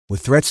With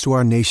threats to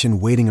our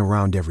nation waiting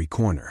around every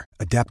corner,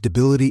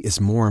 adaptability is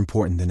more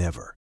important than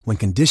ever. When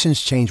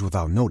conditions change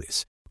without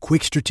notice,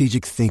 quick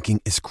strategic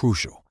thinking is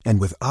crucial.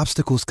 And with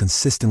obstacles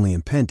consistently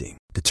impending,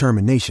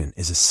 determination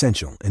is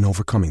essential in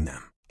overcoming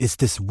them. It's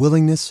this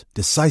willingness,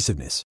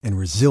 decisiveness, and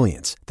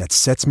resilience that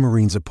sets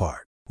Marines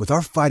apart. With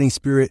our fighting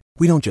spirit,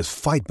 we don't just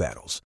fight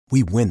battles,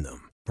 we win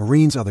them.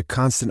 Marines are the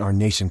constant our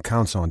nation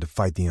counts on to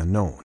fight the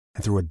unknown.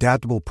 And through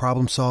adaptable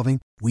problem solving,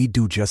 we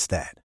do just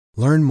that.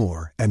 Learn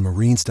more at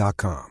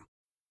marines.com.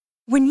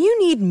 When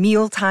you need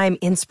mealtime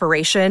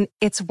inspiration,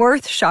 it's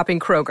worth shopping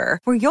Kroger,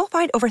 where you'll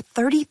find over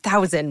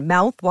 30,000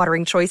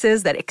 mouth-watering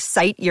choices that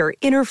excite your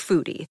inner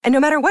foodie. And no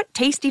matter what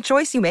tasty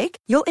choice you make,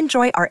 you'll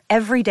enjoy our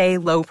everyday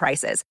low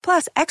prices,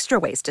 plus extra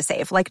ways to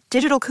save, like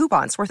digital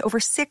coupons worth over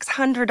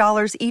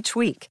 $600 each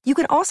week. You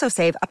can also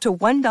save up to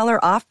 $1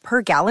 off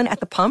per gallon at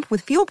the pump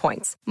with fuel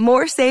points.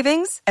 More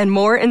savings and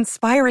more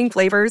inspiring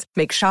flavors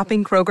make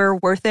shopping Kroger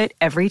worth it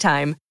every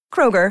time.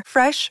 Kroger,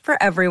 fresh for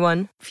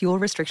everyone. Fuel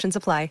restrictions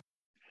apply.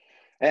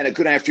 And a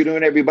good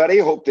afternoon, everybody.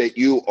 Hope that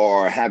you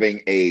are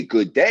having a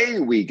good day.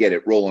 We get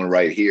it rolling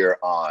right here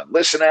on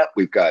Listen Up.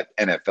 We've got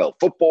NFL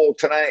football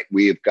tonight.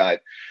 We've got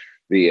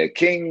the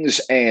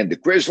Kings and the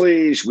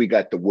Grizzlies. We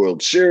got the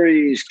World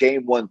Series,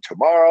 game 1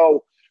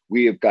 tomorrow.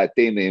 We have got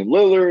Damian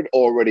Lillard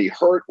already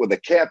hurt with a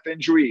calf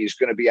injury. He's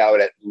going to be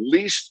out at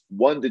least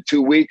 1 to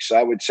 2 weeks.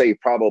 I would say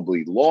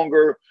probably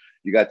longer.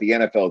 You got the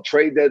NFL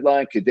trade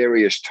deadline.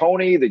 Kadarius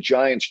Toney, the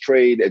Giants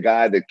trade a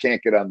guy that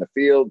can't get on the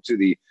field to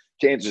the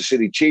Kansas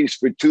City Chiefs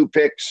for 2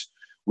 picks.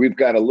 We've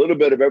got a little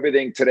bit of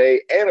everything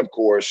today. And, of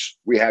course,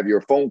 we have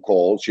your phone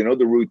calls. You know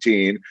the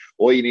routine.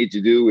 All you need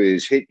to do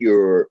is hit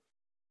your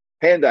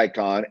hand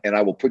icon, and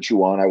I will put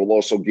you on. I will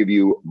also give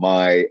you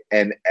my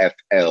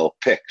NFL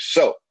picks.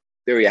 So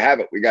there you have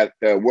it. We got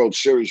the World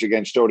Series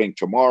again starting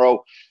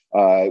tomorrow.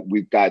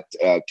 We've got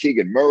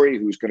Keegan Murray,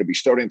 who's going to be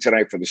starting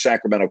tonight for the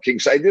Sacramento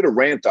Kings. I did a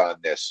rant on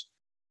this.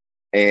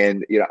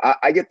 And, you know,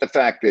 I get the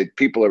fact that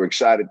people are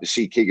excited to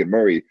see Keegan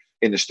Murray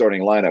in the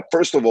starting lineup.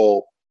 First of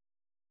all,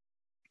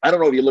 I don't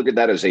know if you look at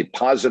that as a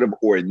positive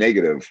or a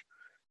negative,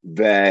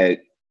 that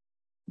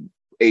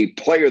a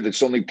player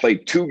that's only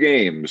played 2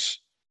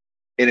 games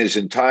in his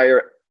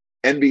entire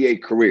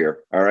NBA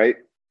career, all right,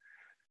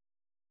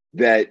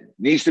 that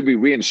needs to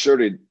be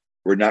inserted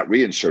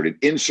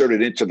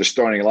into the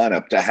starting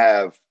lineup to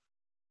have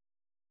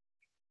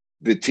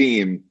the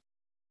team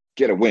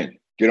get a win.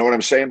 You know what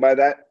I'm saying by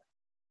that?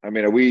 I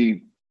mean, are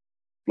we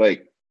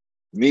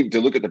need to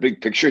look at the big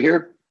picture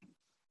here?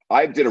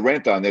 I did a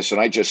rant on this,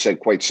 and I just said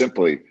quite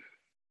simply,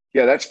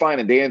 yeah, that's fine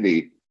and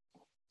dandy.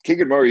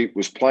 Keegan Murray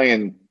was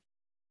playing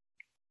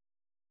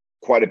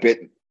quite a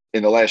bit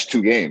in the last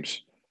 2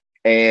 games.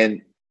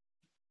 And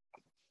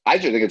I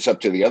just think it's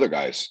up to the other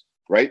guys,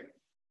 right?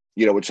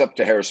 You know, it's up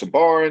to Harrison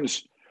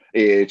Barnes.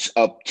 It's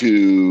up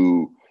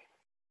to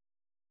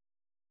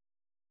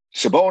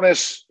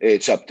Sabonis.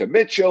 It's up to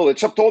Mitchell.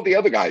 It's up to all the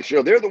other guys. You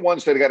know, they're the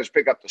ones that got to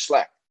pick up the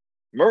slack.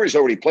 Murray's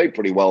already played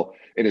pretty well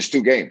in his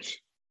 2 games,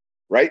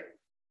 right?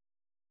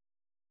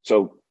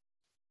 So,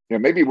 you know,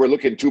 maybe we're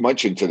looking too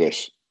much into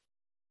this.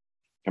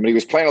 I mean, he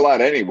was playing a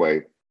lot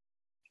anyway.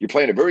 You're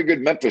playing a very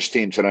good Memphis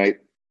team tonight.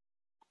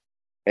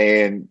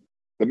 And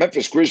the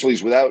Memphis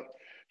Grizzlies, without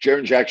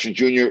Jaren Jackson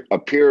Jr.,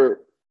 appear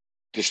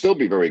to still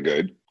be very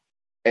good.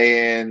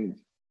 And,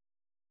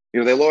 you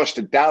know, they lost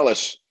to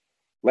Dallas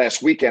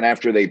last weekend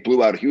after they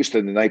blew out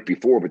Houston the night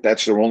before, but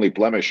that's their only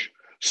blemish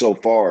so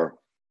far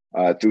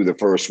through the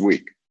first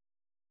week.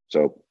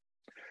 So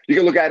you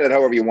can look at it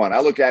however you want.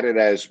 I look at it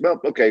as,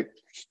 well, okay,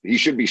 he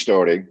should be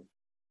starting.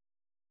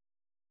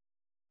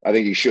 I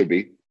think he should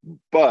be.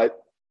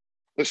 But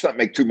let's not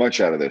make too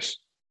much out of this.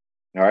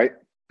 All right?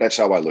 That's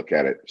how I look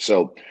at it.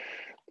 So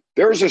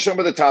those are some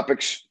of the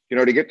topics, you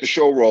know, to get the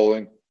show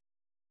rolling.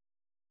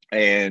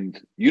 And,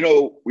 you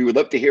know, we would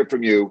love to hear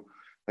from you.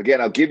 Again,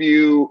 I'll give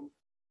you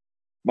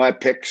my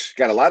picks.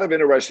 Got a lot of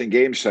interesting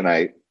games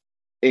tonight,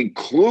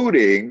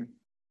 including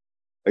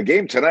a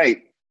game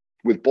tonight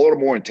with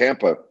Baltimore and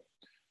Tampa.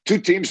 2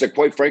 teams that,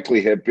 quite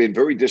frankly, have been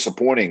very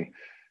disappointing.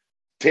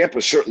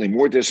 Tampa certainly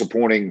more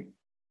disappointing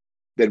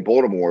than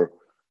Baltimore.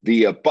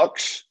 The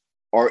Bucks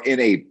are in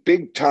a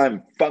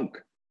big-time funk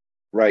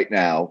right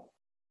now.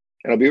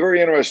 And it'll be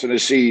very interesting to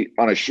see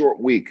on a short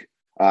week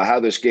how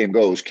this game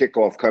goes.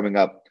 Kickoff coming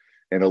up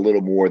in a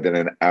little more than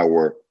an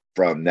hour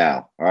from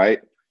now. All right?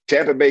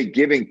 Tampa Bay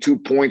giving 2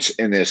 points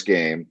in this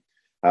game.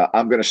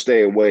 I'm going to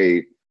stay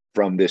away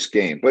from this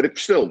game. But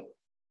it's still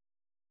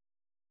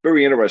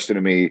very interesting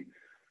to me.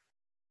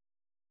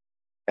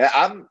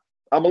 I'm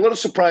a little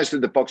surprised that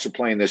the Bucks are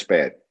playing this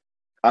bad.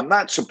 I'm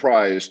not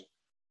surprised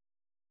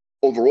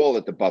overall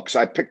at the Bucks.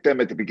 I picked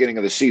them at the beginning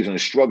of the season to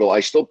struggle.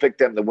 I still picked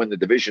them to win the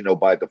division, though,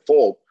 by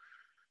default,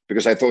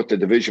 because I thought the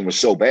division was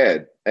so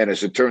bad. And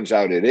as it turns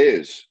out, it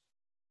is.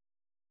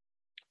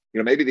 You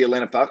know, maybe the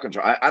Atlanta Falcons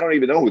are. I don't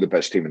even know who the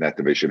best team in that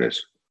division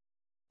is.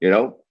 You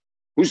know,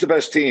 who's the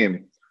best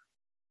team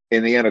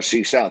in the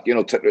NFC South? You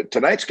know,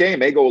 tonight's game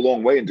may go a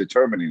long way in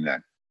determining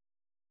that.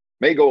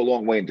 May go a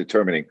long way in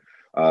determining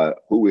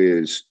who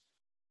is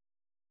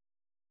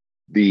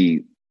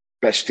the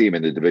best team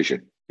in the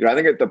division. I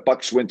think if the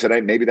Bucks win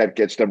tonight, maybe that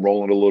gets them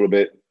rolling a little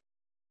bit,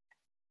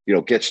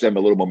 gets them a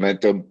little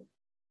momentum.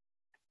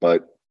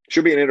 But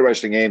should be an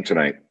interesting game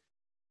tonight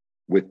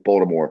with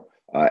Baltimore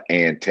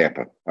and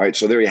Tampa. All right,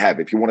 so there you have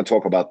it. If you want to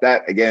talk about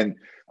that, again,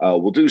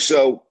 we'll do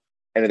so.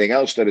 Anything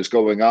else that is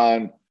going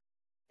on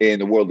in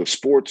the world of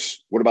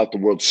sports? What about the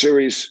World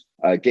Series?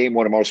 Game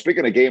one tomorrow.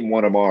 Speaking of game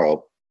one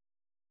tomorrow,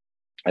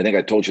 I think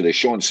I told you that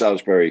Sean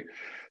Salisbury,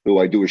 who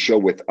I do a show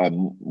with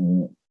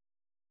on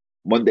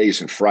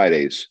Mondays and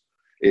Fridays,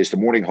 is the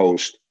morning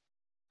host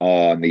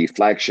on the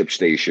flagship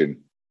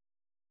station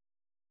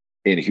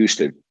in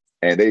Houston.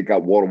 And they've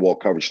got wall-to-wall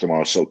coverage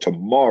tomorrow. So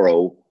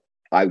tomorrow,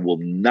 I will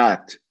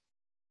not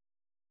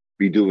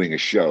be doing a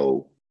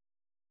show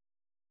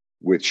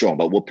with Sean,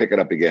 but we'll pick it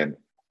up again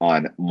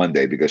on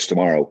Monday because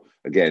tomorrow,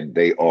 again,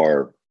 they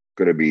are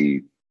going to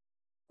be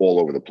all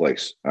over the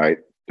place. All right.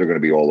 They're going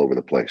to be all over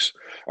the place.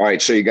 All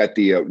right. So you got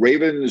the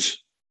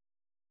Ravens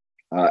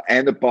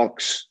and the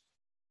Bucks.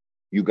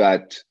 You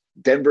got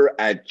Denver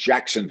at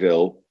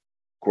Jacksonville.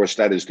 Of course,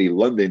 that is the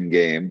London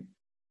game.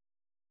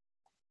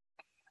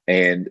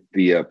 And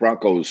the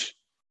Broncos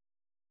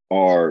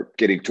are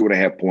getting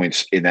 2.5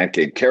 points in that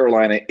game.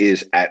 Carolina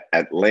is at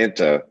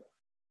Atlanta,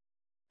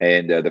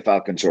 and the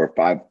Falcons are a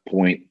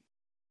 5-point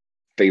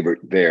favorite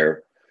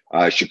there.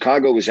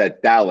 Chicago is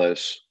at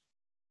Dallas.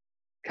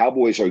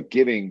 Cowboys are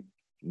giving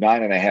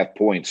 9.5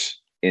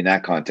 points in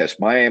that contest.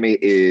 Miami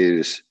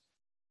is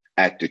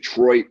at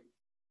Detroit.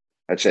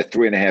 That's at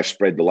 3.5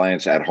 spread. The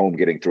Lions at home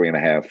getting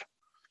 3.5.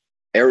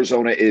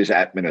 Arizona is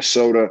at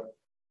Minnesota.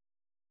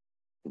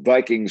 The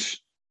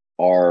Vikings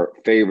are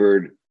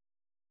favored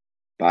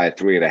by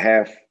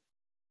 3.5.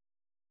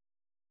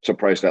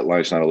 Surprised that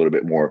line's not a little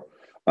bit more.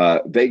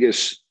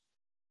 Vegas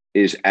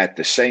is at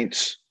the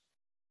Saints.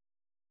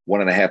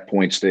 1.5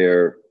 points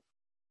there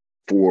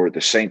for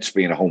the Saints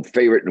being a home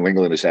favorite. New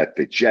England is at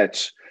the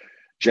Jets.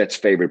 Jets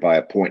favored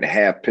by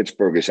 1.5.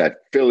 Pittsburgh is at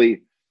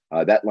Philly.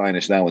 That line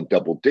is now in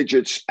double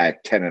digits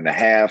at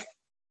 10.5.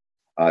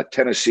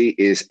 Tennessee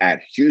is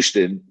at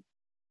Houston.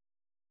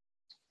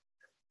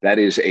 That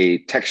is a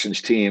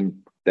Texans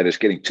team that is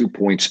getting 2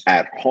 points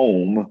at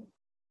home.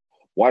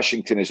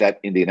 Washington is at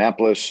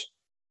Indianapolis.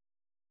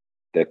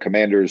 The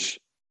Commanders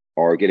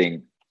are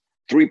getting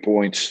 3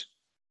 points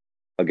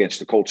against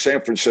the Colts.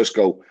 San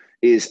Francisco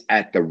is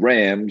at the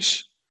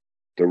Rams.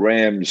 The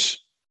Rams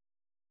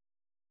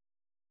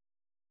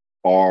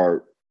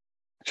are,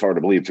 it's hard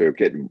to believe they're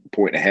getting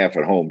 1.5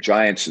 at home.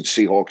 Giants and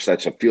Seahawks,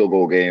 that's a field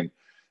goal game.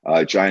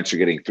 Giants are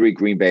getting 3.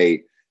 Green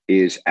Bay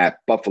is at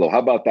Buffalo. How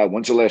about that?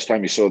 When's the last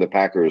time you saw the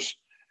Packers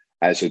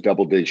as a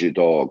double-digit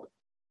dog?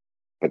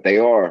 But they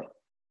are,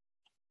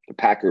 the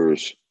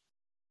Packers,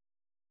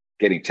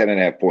 getting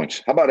 10.5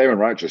 points. How about Aaron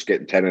Rodgers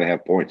getting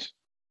 10.5 points?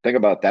 Think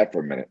about that for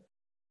a minute,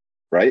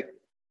 right?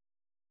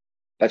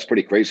 That's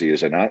pretty crazy,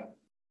 is it not?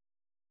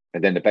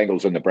 And then the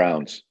Bengals and the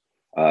Browns,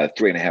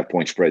 3.5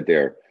 point spread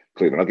there,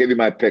 Cleveland. I'll give you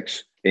my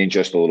picks in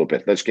just a little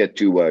bit. Let's get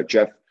to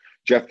Jeff.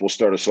 Jeff will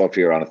start us off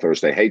here on a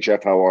Thursday. Hey,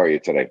 Jeff, how are you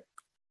today?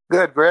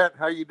 Good, Grant.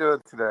 How you doing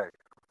today?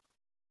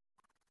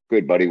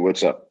 Good, buddy.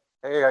 What's up?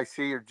 Hey, I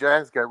see your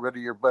Giants got rid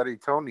of your buddy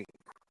Tony.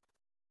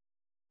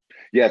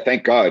 Yeah,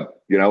 thank God.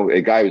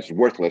 A guy was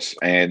worthless,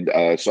 and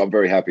so I'm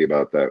very happy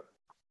about that.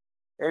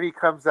 And he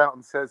comes out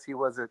and says he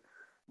wasn't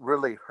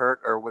really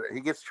hurt or what. He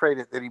gets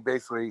traded, and he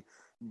basically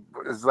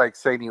is like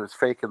saying he was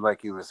faking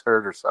like he was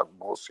hurt or something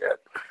bullshit.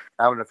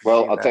 I don't know if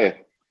I'll tell you,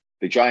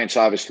 the Giants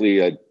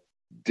obviously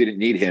didn't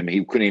need him.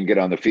 He couldn't even get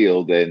on the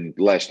field, and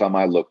last time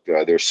I looked,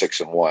 they're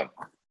 6-1.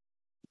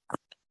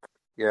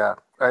 Yeah,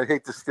 I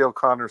hate to steal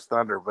Connor's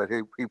thunder, but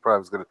he probably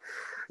was going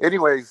to.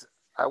 Anyways,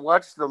 I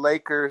watched the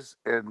Lakers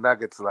and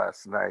Nuggets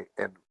last night,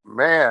 and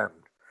man,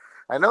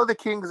 I know the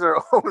Kings are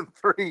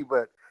 0-3,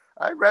 but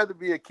I'd rather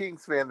be a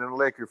Kings fan than a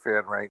Laker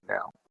fan right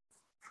now.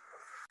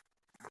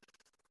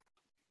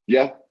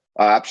 Yeah,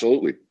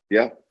 absolutely.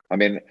 Yeah. I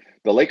mean,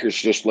 the Lakers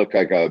just look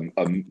like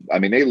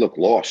they look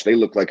lost. They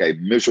look like a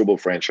miserable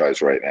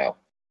franchise right now.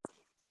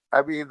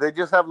 I mean, they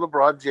just have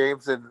LeBron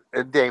James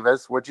and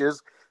Davis, which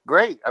is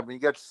great. I mean, you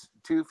got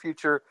 2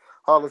 future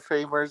Hall of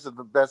Famers and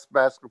the best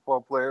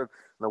basketball player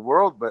in the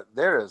world, but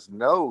there is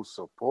no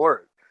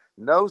support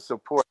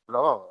at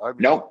all. I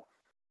mean,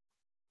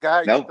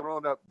 guys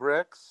throwing up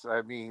bricks.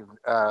 I mean,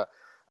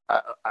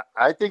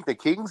 I think the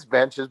Kings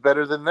bench is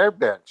better than their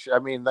bench. I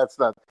mean, that's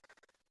not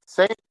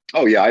saying.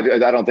 Oh yeah, I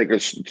don't think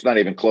it's not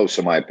even close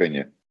in my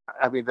opinion.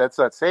 I mean, that's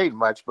not saying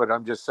much, but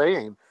I'm just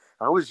saying.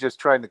 I was just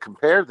trying to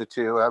compare the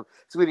two.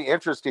 It's really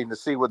interesting to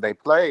see when they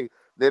play.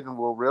 Then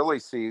we'll really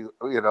see,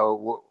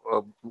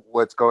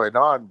 what's going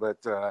on. But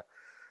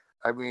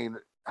I mean,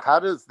 how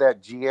does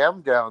that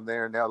GM down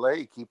there in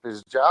LA keep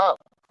his job?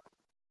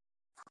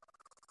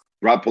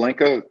 Rob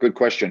Pelinka, good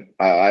question.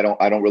 I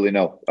don't really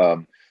know.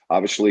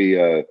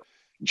 Obviously,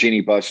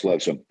 Jeannie Buss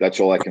loves him. That's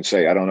all I can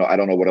say. I don't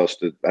know what else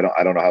to. I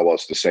don't know how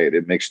else to say it.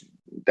 It makes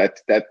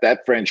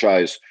that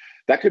franchise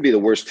That could be the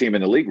worst team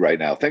in the league right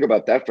now. Think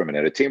about that for a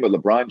minute. A team with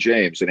LeBron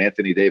James and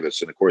Anthony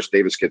Davis. And of course,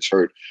 Davis gets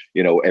hurt,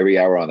 every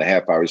hour on the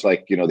half hour. It's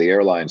like, the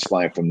airlines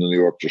flying from New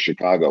York to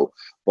Chicago.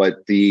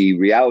 But the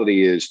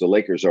reality is the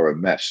Lakers are a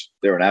mess.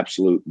 They're an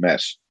absolute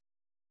mess.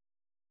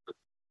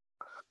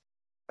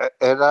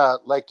 And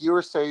like you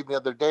were saying the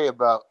other day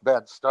about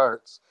bad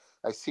starts,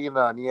 I seen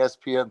on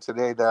ESPN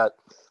today that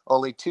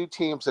only 2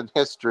 teams in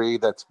history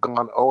that's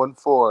gone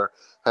 0-4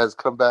 has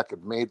come back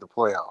and made the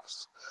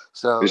playoffs.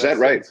 So is that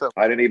right?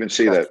 I didn't even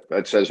see that.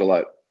 That says a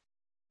lot.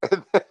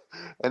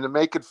 And to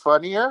make it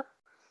funnier,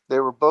 they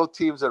were both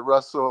teams that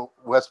Russell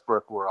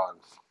Westbrook were on.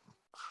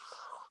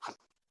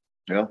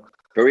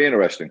 Very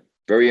interesting.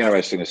 Very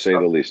interesting to say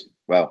the least.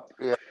 Wow.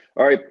 Yeah.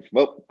 All right.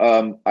 Well,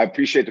 I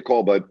appreciate the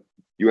call, bud.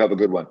 You have a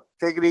good one.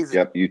 Take it easy.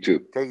 Yep, you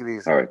too. Take it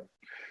easy. All right.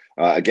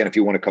 Again, if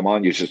you want to come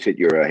on, you just hit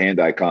your hand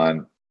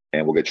icon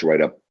and we'll get you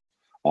right up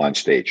on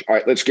stage. All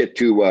right, let's get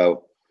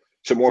to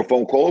some more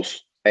phone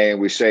calls. And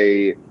we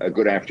say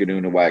good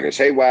afternoon to Waggis.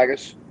 Hey,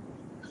 Waggis.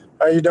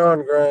 How you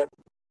doing, Grant?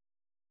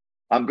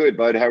 I'm good,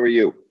 bud. How are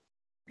you?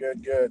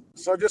 Good.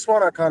 So just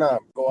want to kind of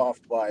go off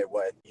by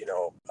what,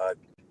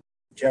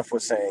 Jeff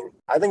was saying.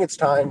 I think it's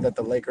time that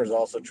the Lakers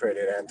also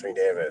traded Anthony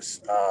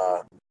Davis.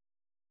 I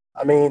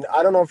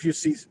don't know if you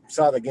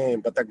saw the game,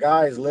 but the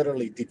guy is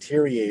literally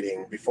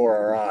deteriorating before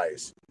our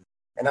eyes.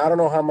 And I don't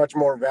know how much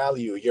more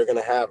value you're going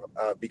to have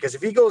because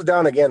if he goes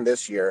down again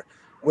this year,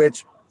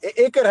 which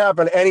it could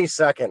happen any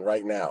second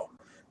right now.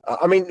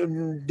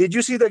 Did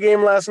you see the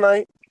game last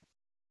night?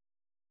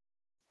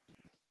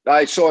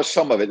 I saw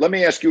some of it. Let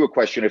me ask you a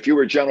question. If you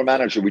were general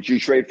manager, would you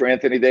trade for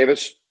Anthony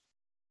Davis?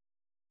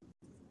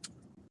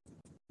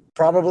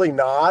 Probably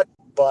not,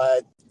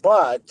 but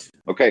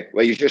okay.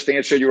 Well, you just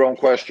answered your own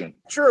question.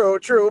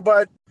 True,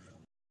 but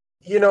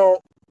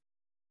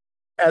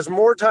as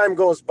more time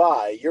goes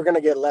by, you're going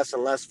to get less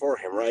and less for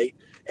him, right?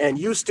 And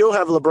you still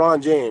have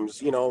LeBron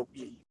James. You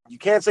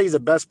can't say he's the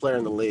best player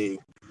in the league.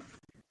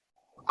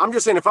 I'm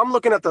just saying, if I'm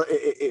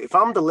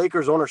the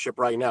Lakers ownership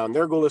right now, and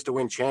their goal is to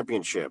win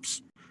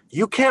championships,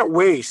 you can't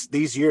waste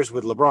these years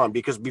with LeBron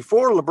because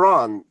before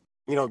LeBron,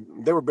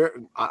 they were.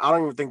 I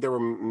don't even think they were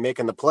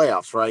making the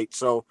playoffs, right?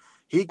 So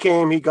he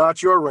came, he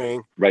got your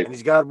ring, right? And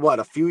he's got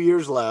a few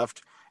years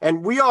left,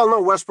 and we all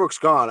know Westbrook's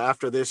gone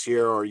after this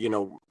year, or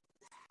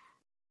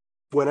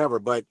whenever.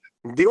 But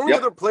the only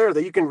other player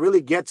that you can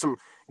really get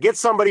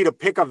somebody to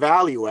pick a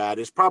value at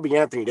is probably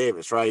Anthony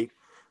Davis, right?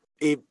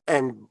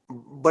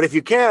 But if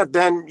you can't,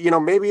 then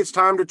maybe it's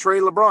time to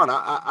trade LeBron.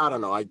 I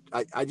don't know. I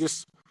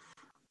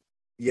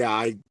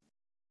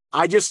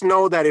just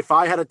know that if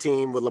I had a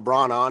team with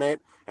LeBron on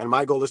it and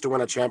my goal is to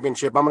win a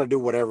championship, I'm going to do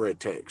whatever it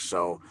takes.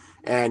 So,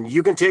 and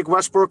you can take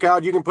Westbrook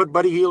out, you can put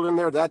Buddy Hield in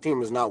there. That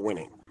team is not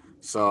winning.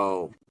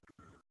 So,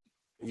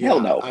 yeah, hell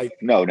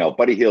no, no,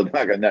 Buddy Hield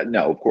not gonna.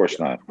 No, of course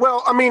not.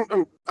 Well,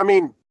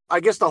 I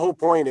guess the whole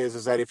point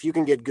is that if you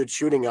can get good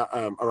shooting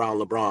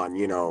around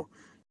LeBron,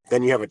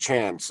 then you have a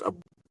chance of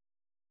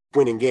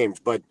winning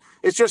games. But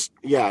it's just,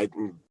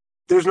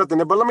 there's nothing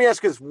there. But let me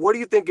ask you this: what do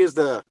you think is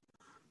the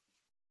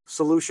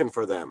solution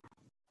for them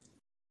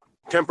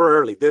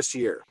temporarily this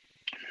year?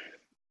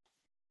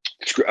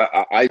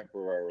 I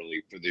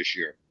temporarily for this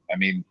year.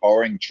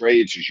 Barring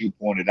trades, as you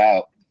pointed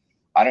out,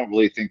 I don't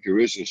really think there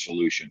is a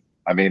solution.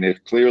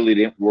 It clearly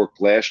didn't work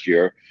last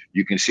year.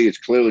 You can see it's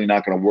clearly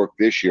not going to work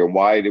this year.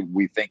 Why do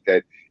we think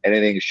that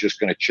anything is just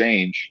going to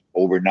change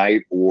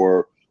overnight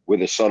or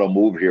with a subtle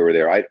move here or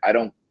there? I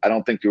don't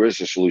think there is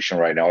a solution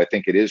right now. I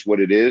think it is what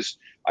it is.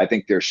 I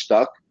think they're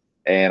stuck.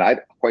 And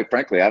quite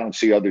frankly, I don't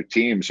see other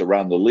teams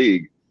around the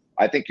league.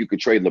 I think you could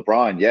trade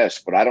LeBron,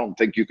 yes, but I don't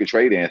think you could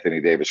trade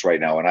Anthony Davis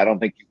right now. And I don't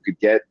think you could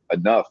get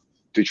enough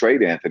to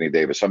trade Anthony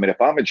Davis.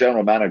 If I'm a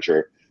general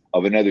manager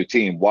of another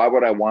team, why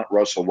would I want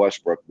Russell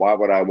Westbrook? Why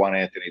would I want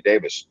Anthony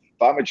Davis?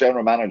 If I'm a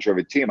general manager of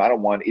a team, I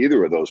don't want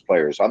either of those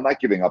players. I'm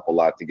not giving up a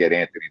lot to get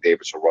Anthony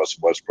Davis or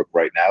Russell Westbrook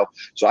right now.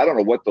 So I don't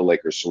know what the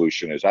Lakers'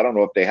 solution is. I don't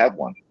know if they have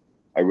one.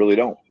 I really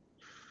don't.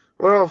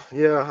 Well,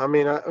 yeah,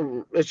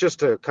 it's just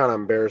kind of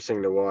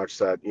embarrassing to watch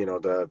that,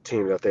 the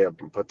team that they have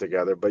put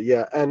together. But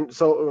yeah, and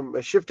so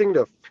shifting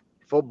to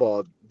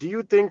football, do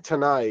you think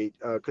tonight,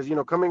 because,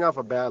 coming off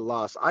a bad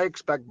loss, I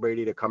expect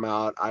Brady to come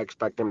out. I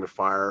expect him to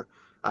fire.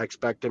 I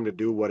expect him to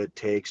do what it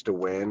takes to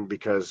win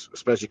because,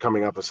 especially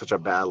coming up with such a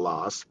bad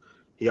loss,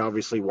 he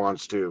obviously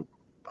wants to.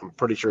 I'm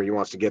pretty sure he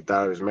wants to get that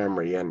out of his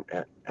memory, and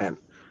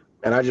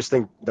I just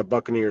think the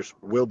Buccaneers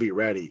will be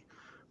ready.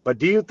 But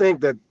do you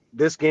think that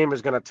this game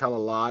is going to tell a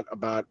lot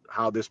about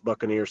how this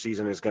Buccaneer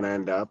season is going to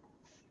end up?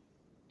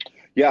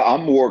 Yeah,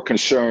 I'm more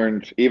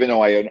concerned, even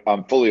though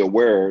I'm fully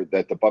aware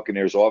that the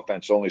Buccaneers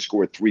offense only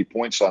scored 3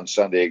 points on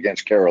Sunday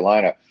against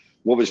Carolina.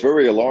 What was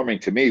very alarming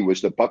to me was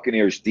the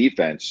Buccaneers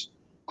defense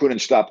couldn't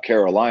stop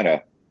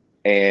Carolina.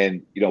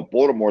 And,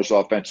 Baltimore's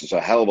offense is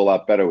a hell of a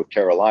lot better with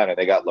Carolina.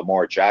 They got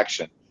Lamar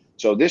Jackson.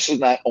 So this is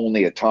not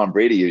only a Tom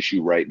Brady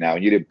issue right now,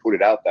 and you didn't put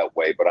it out that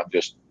way, but I'm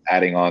just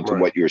adding on to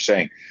what you're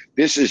saying.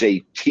 This is a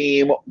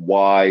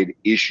team-wide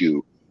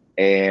issue.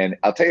 And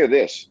I'll tell you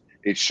this,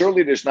 it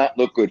certainly does not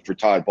look good for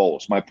Todd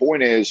Bowles. My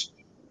point is,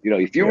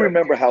 If you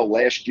remember how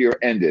last year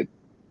ended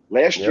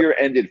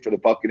for the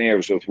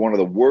Buccaneers with one of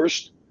the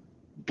worst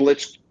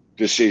blitz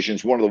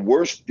decisions, one of the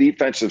worst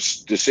defensive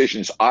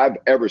decisions I've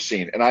ever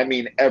seen, and I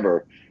mean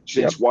ever,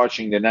 since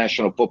watching the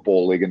National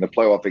Football League in the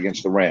playoff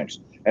against the Rams.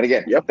 And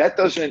again, that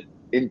doesn't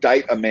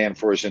indict a man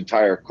for his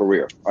entire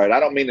career. All right, I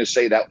don't mean to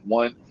say that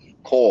one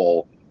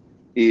call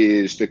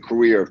is the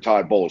career of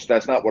Todd Bowles.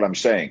 That's not what I'm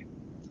saying.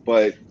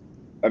 But,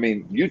 I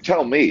mean, you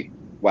tell me,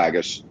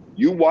 Waggis,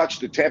 you watch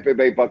the Tampa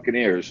Bay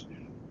Buccaneers,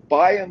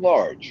 by and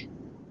large,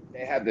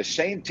 they have the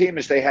same team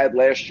as they had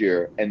last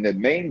year, and the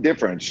main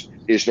difference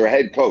is their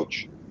head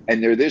coach.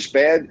 And they're this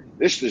bad.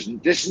 This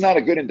is not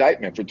a good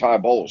indictment for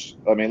Todd Bowles.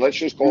 I mean, let's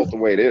just call it the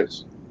way it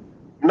is.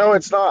 No,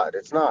 it's not.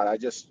 It's not.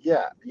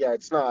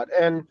 It's not.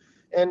 And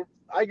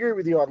I agree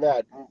with you on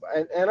that.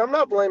 And I'm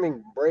not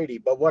blaming Brady,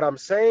 but what I'm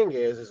saying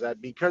is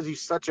that because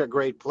he's such a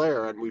great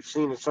player, and we've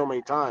seen it so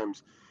many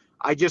times,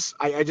 I just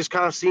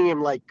kind of see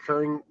him like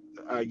putting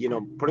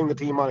the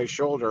team on his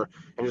shoulder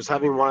and just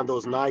having one of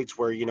those nights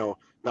where the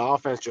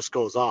offense just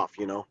goes off.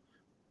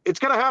 It's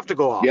going to have to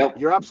go off. Yep.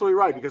 You're absolutely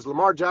right, because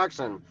Lamar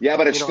Jackson. Yeah,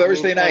 but it's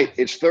Thursday night.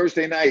 It's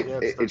Thursday night.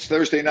 It's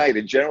Thursday night.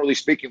 And generally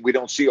speaking, we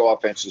don't see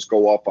offenses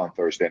go off on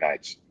Thursday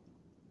nights.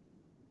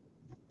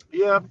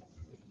 Yeah,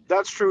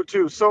 that's true,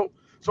 too. So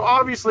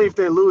obviously, if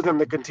they lose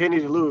and they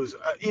continue to lose,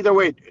 either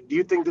way, do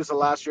you think this is the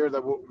last year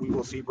that we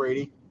will see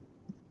Brady?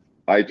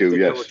 I do,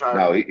 yes.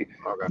 No, okay.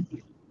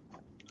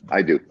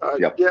 I do.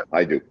 Yep,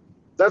 I do.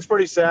 That's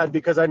pretty sad,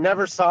 because I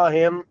never saw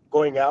him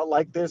going out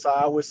like this.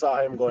 I always saw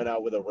him going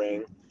out with a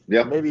ring.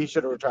 Yeah. Maybe he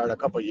should have retired a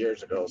couple of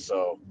years ago.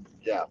 So,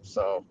 yeah.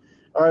 So,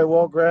 all right.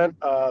 Well, Grant,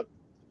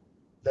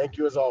 thank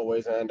you as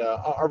always. And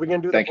are we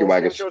going to do the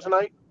post-game show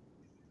tonight?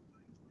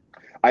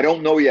 I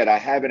don't know yet. I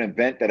have an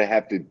event that I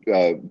have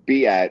to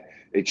be at.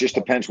 It just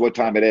depends what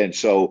time it ends.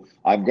 So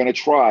I'm going to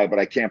try, but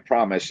I can't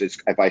promise.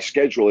 If I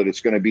schedule it,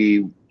 it's going to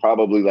be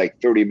probably like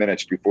 30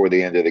 minutes before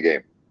the end of the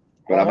game.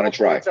 But I'm going to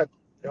try.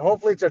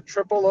 Hopefully it's a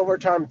triple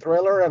overtime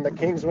thriller and the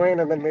Kings win,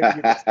 and then maybe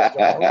you can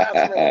schedule a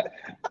last minute.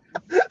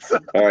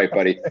 All right,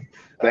 buddy.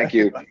 Thank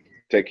you.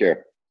 Take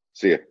care.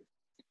 See you.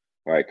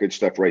 All right, good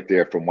stuff right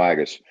there from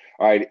Waggis.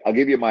 All right, I'll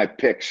give you my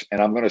picks,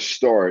 and I'm going to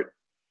start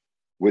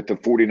with the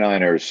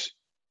 49ers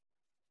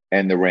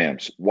and the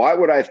Rams. Why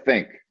would I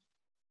think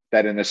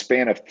that in the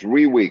span of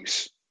 3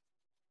 weeks,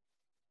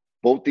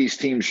 both these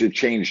teams should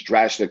change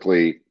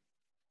drastically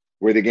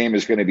where the game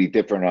is going to be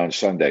different on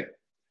Sunday?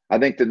 I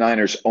think the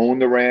Niners own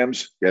the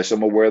Rams. Yes,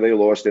 I'm aware they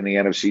lost in the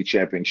NFC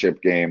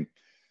Championship game.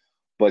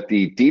 But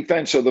the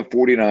defense of the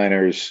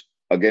 49ers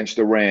against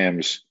the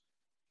Rams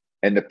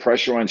and the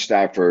pressure on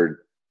Stafford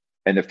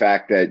and the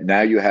fact that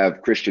now you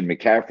have Christian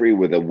McCaffrey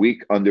with a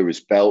week under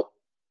his belt,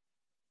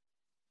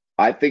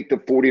 I think the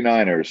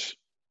 49ers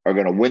are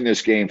going to win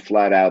this game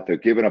flat out. They're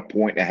given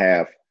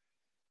 1.5.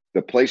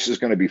 The place is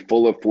going to be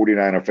full of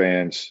 49er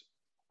fans.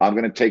 I'm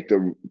going to take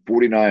the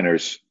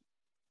 49ers.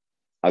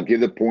 I'll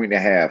give the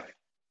 1.5.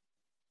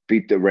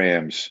 Beat the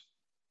Rams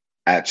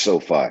at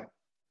SoFi.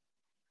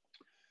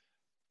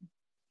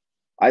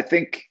 I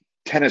think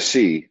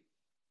Tennessee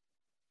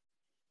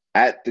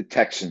at the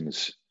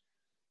Texans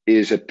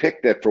is a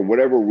pick that, for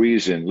whatever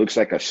reason, looks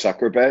like a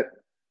sucker bet.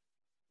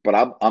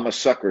 But I'm a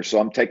sucker, so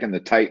I'm taking the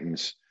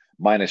Titans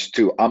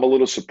 -2. I'm a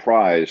little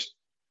surprised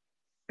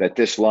that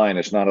this line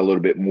is not a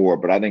little bit more,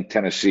 but I think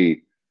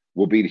Tennessee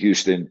will beat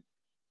Houston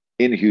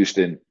in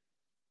Houston,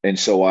 and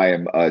so I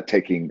am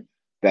taking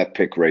that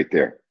pick right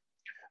there.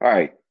 All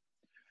right.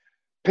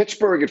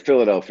 Pittsburgh at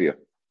Philadelphia.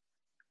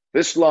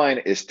 This line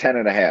is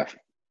 10.5.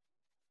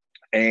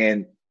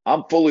 And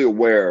I'm fully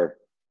aware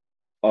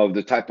of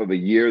the type of a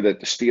year that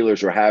the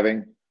Steelers are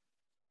having.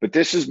 But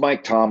this is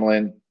Mike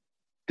Tomlin.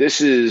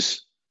 This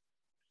is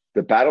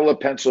the Battle of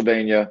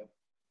Pennsylvania.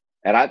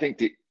 And I think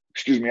the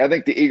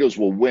Eagles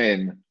will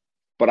win,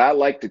 but I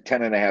like the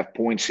 10.5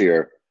 points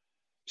here.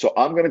 So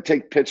I'm going to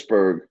take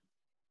Pittsburgh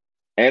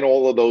and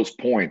all of those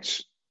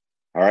points.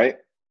 All right?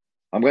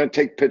 I'm going to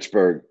take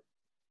Pittsburgh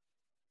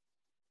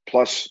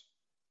plus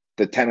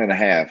the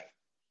 10.5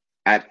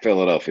 at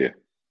Philadelphia.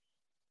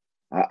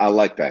 I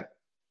like that.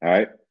 All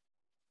right?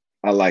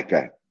 I like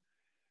that.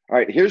 All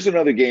right, here's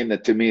another game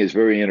that to me is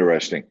very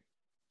interesting.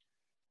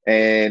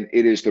 And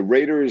it is the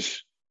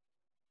Raiders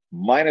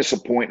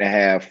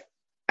 -1.5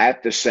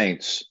 at the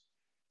Saints.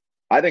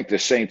 I think the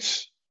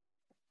Saints,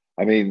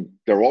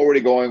 they're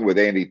already going with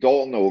Andy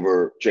Dalton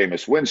over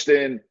Jameis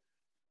Winston.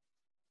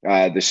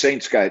 The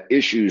Saints got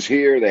issues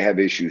here. They have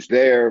issues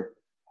there.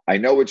 I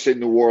know it's in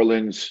New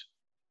Orleans.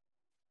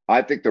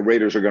 I think the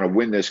Raiders are going to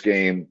win this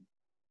game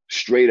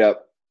straight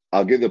up.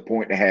 I'll give the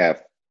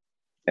 1.5,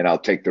 and I'll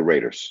take the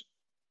Raiders.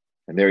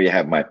 And there you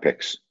have my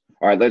picks.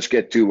 All right, let's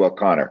get to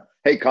Connor.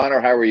 Hey,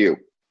 Connor, how are you?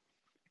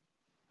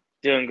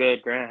 Doing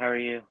good, Grant. How are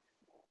you?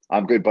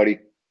 I'm good, buddy.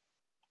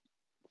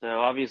 So,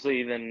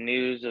 obviously, the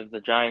news of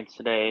the Giants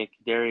today,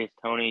 Kadarius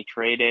Toney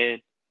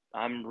traded.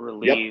 I'm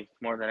relieved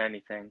more than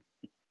anything.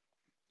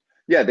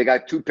 Yeah, they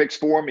got 2 picks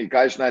for him. The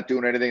guy's not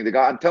doing anything.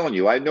 I'm telling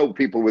you, I know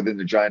people within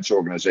the Giants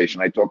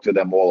organization. I talk to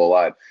them all a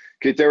lot.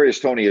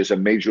 Kadarius Toney is a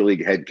major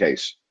league head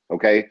case.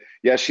 Okay.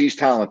 Yes, he's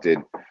talented,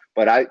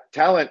 but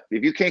talent,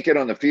 if you can't get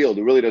on the field,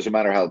 it really doesn't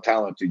matter how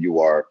talented you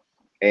are.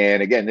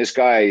 And again, this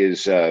guy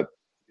is,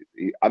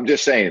 I'm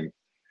just saying,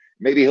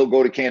 maybe he'll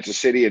go to Kansas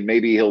City and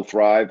maybe he'll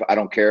thrive. I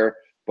don't care.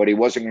 But he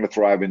wasn't going to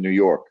thrive in New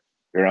York.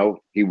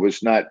 He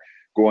was not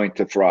going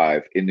to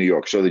thrive in New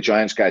York. So the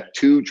Giants got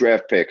 2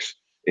 draft picks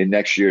in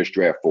next year's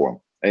draft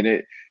for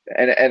him.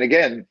 And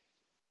again,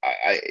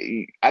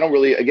 I don't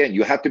really, again,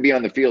 you have to be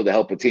on the field to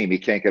help a team. He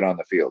can't get on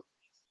the field.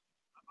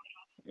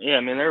 Yeah,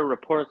 I mean, there are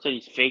reports that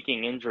he's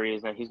faking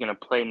injuries and he's going to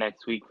play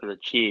next week for the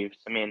Chiefs.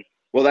 I mean,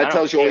 well, that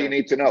tells you all you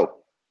need to know.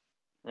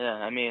 Yeah,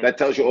 I mean, that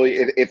tells you all.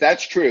 If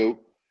that's true,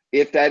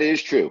 if that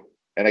is true,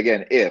 and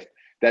again, if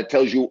that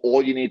tells you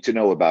all you need to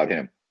know about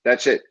him.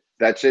 That's it.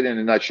 That's it in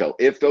a nutshell.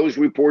 If those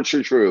reports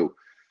are true,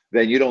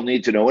 then you don't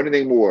need to know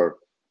anything more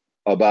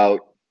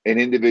about an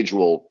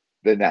individual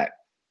than that.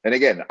 And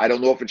again, I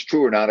don't know if it's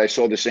true or not. I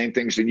saw the same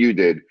things that you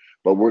did,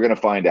 but we're going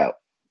to find out.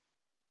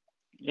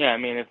 Yeah, I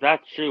mean, if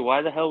that's true,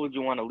 why the hell would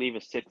you want to leave a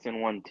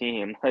 6-1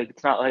 team? Like,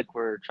 it's not like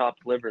we're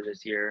chopped liver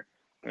this year.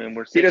 I mean,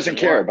 we're 6-1. He doesn't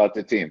care about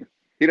the team.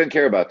 He doesn't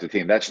care about the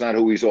team. That's not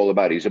who he's all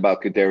about. He's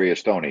about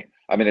Kadarius Toney.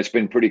 I mean, it's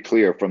been pretty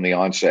clear from the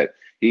onset.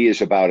 He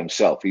is about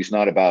himself. He's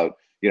not about,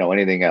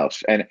 anything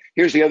else. And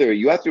here's the other.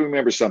 You have to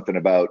remember something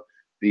about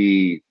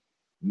the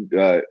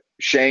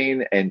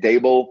Shane and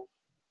Dable.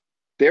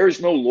 There is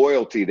no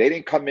loyalty. They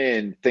didn't come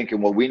in thinking,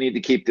 well, we need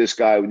to keep this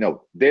guy.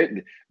 No,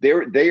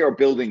 they are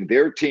building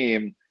their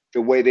team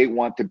the way they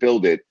want to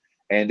build it.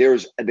 And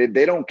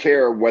they don't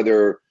care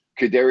whether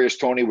Kadarius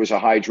Toney was a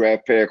high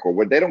draft pick or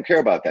what. They don't care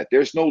about that.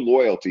 There's no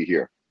loyalty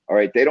here. All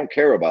right. They don't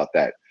care about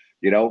that.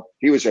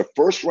 He was a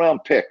first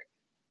round pick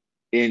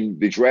in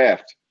the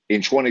draft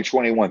in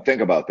 2021.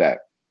 Think about that.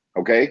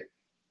 Okay.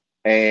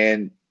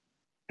 And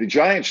the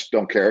Giants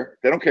don't care.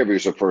 They don't care if he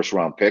was a first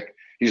round pick.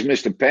 He's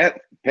missed the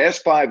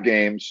past 5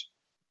 games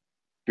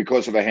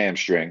because of a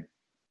hamstring.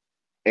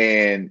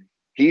 And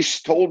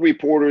he's told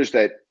reporters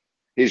that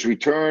his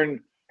return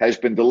has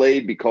been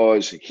delayed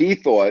because he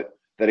thought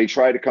that he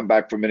tried to come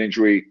back from an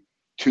injury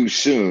too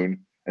soon,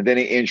 and then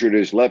he injured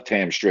his left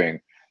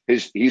hamstring.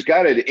 He's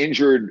got an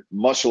injured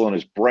muscle in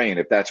his brain,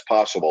 if that's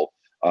possible.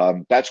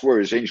 That's where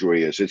his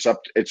injury is. It's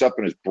up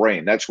in his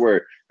brain. That's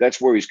where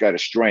he's got a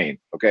strain.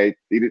 Okay,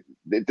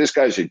 this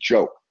guy's a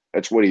joke.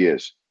 That's what he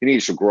is. He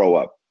needs to grow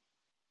up.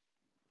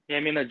 Yeah, I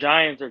mean, the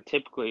Giants are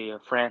typically a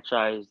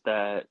franchise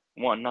that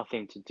want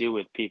nothing to do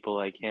with people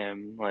like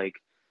him. Like,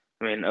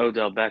 I mean,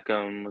 Odell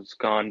Beckham was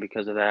gone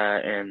because of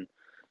that, and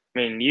I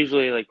mean,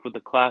 usually, like, with the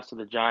class of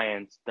the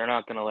Giants, they're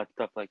not going to let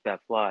stuff like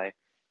that fly.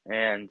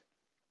 And,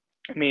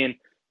 I mean,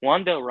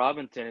 Wan'Dale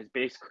Robinson is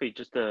basically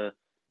just a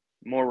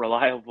more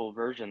reliable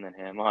version than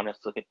him,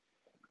 honestly.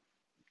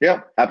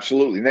 Yeah,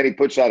 absolutely. And then he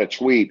puts out a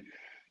tweet,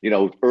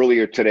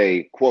 earlier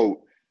today,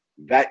 quote,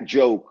 "That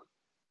joke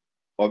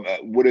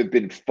would have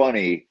been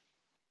funny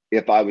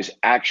if I was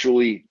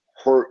actually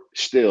hurt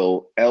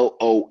still,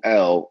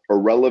 LOL,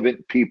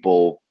 irrelevant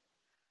people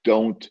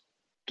don't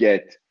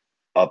get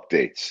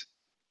updates."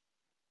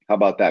 How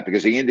about that?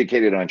 Because he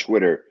indicated on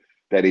Twitter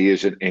that he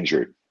isn't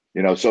injured.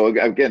 So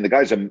again, the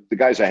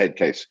guy's a head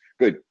case.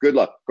 Good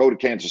luck. Go to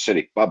Kansas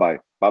City. Bye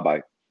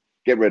bye.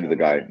 Get rid of the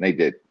guy. And they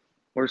did.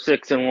 We're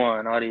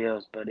 6-1.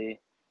 Adios, buddy.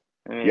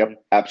 I mean,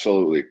 yep,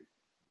 absolutely.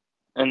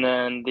 And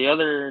then the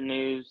other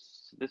news.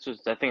 This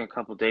was, I think, a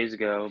couple days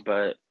ago,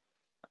 but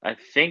I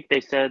think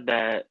they said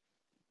that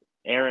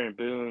Aaron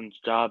Boone's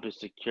job is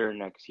secure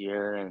next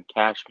year, and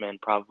Cashman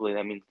probably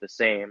that means the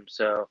same.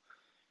 So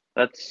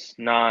that's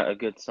not a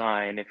good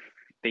sign if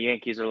the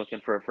Yankees are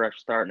looking for a fresh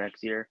start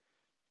next year.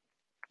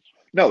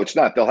 No, it's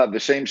not. They'll have the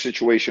same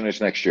situation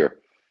as next year.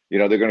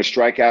 They're going to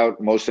strike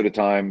out most of the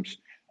times.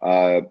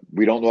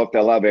 We don't know if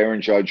they'll have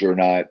Aaron Judge or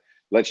not.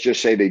 Let's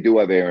just say they do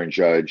have Aaron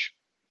Judge.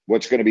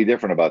 What's going to be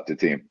different about the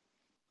team?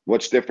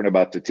 What's different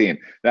about the team?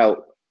 Now,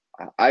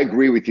 I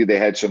agree with you. They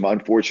had some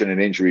unfortunate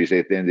injuries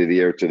at the end of the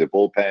year to the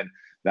bullpen.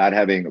 Not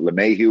having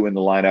LeMahieu in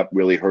the lineup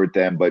really hurt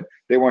them, but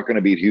they weren't going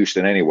to beat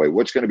Houston anyway.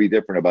 What's going to be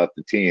different about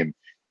the team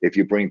if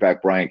you bring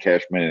back Brian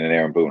Cashman and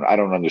Aaron Boone? I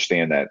don't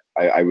understand that.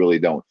 I really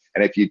don't.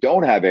 And if you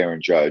don't have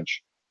Aaron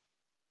Judge,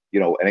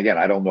 and again,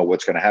 I don't know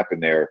what's going to happen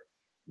there,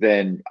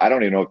 then I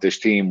don't even know if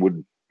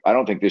I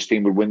don't think this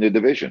team would win the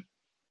division.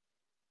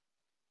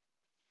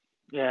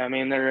 Yeah, I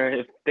mean,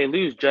 if they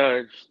lose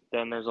Judge,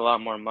 then there's a lot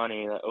more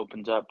money that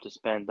opens up to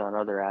spend on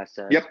other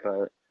assets. Yep.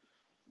 But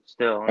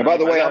still. And by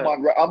the way, I'm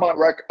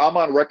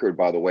on record,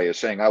 by the way, as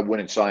saying I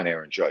wouldn't sign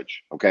Aaron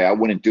Judge. Okay, I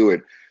wouldn't do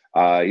it.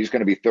 He's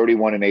going to be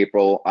 31 in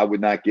April. I would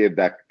not give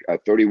that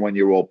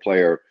 31-year-old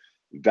player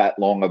that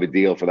long of a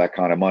deal for that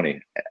kind of money.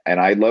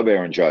 And I love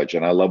Aaron Judge,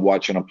 and I love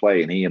watching him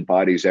play, and he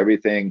embodies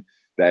everything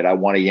that I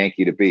want a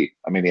Yankee to be.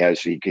 I mean,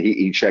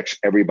 he checks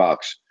every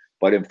box.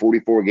 But in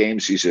 44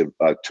 games, he's a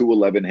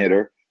 211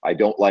 hitter. I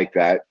don't like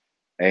that.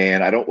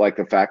 And I don't like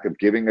the fact of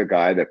giving a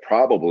guy that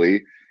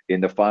probably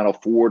in the final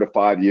 4 to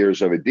 5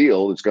 years of a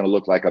deal, it's going to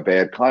look like a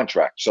bad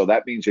contract. So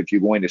that means if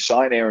you're going to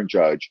sign Aaron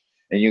Judge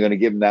and you're going to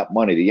give him that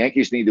money, the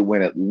Yankees need to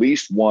win at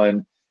least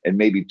 1 and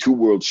maybe 2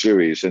 World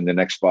Series in the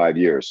next 5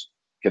 years.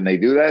 Can they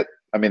do that?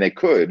 I mean, they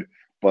could,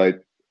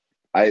 but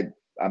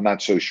I'm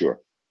not so sure.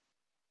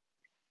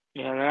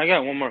 Yeah, and I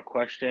got one more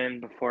question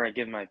before I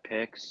give my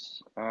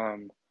picks.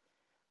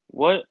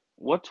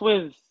 What's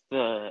with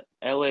the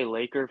LA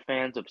Laker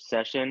fans'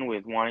 obsession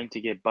with wanting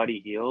to get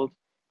Buddy Hield?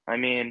 I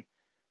mean,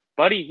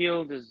 Buddy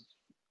Hield is,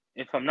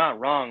 if I'm not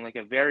wrong, like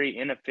a very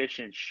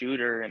inefficient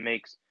shooter and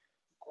makes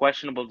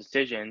questionable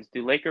decisions.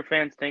 Do Laker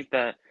fans think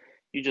that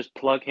you just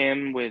plug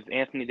him with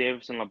Anthony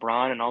Davis and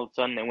LeBron and all of a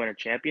sudden they win a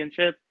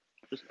championship?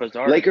 Just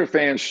bizarre. Laker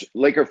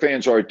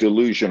fans are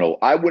delusional.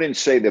 I wouldn't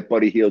say that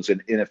Buddy Hield's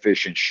an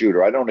inefficient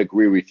shooter. I don't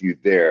agree with you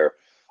there.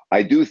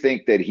 I do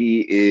think that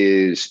he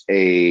is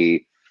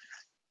a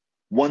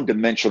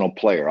one-dimensional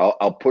player.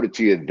 I'll put it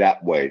to you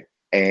that way.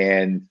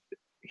 And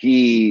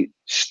his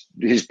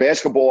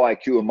basketball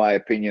IQ, in my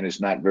opinion, is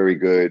not very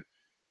good.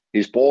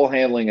 His ball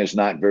handling is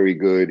not very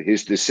good.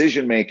 His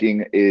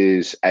decision-making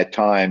is at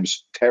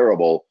times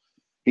terrible.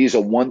 He's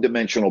a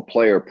one-dimensional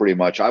player pretty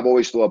much. I've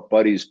always thought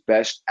Buddy's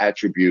best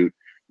attribute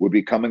would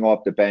be coming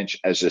off the bench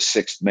as a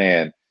sixth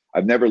man.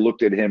 I've never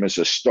looked at him as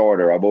a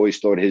starter. I've always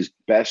thought his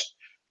best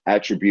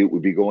attribute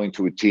would be going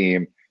to a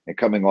team and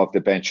coming off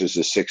the bench as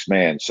a sixth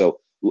man.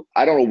 So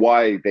I don't know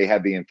why they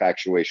have the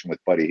infatuation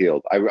with Buddy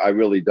Hield. I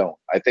really don't.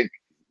 I think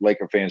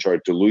Laker fans are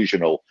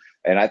delusional,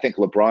 and I think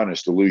LeBron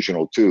is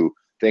delusional too,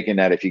 thinking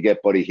that if you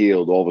get Buddy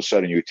Hield, all of a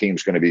sudden your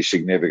team's going to be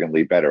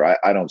significantly better.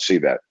 I don't see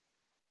that.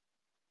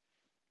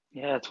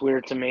 Yeah, it's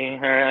weird to me.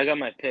 All right, I got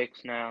my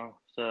picks now.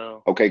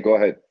 So okay, go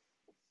ahead.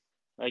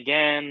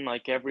 Again,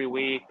 like every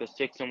week, the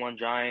 6-1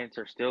 Giants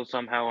are still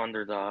somehow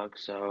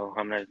underdogs. So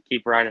I'm gonna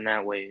keep riding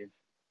that wave.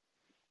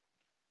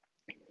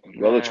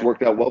 Well, it's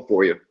worked out well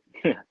for you.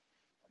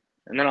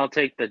 And then I'll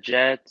take the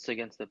Jets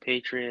against the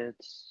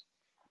Patriots.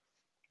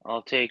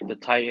 I'll take the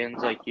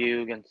Titans like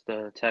you against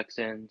the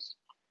Texans.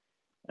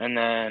 And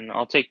then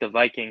I'll take the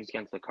Vikings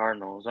against the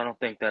Cardinals. I don't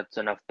think that's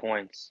enough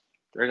points.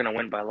 They're going to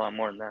win by a lot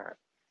more than that.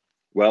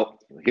 Well,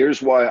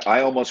 here's why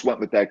I almost went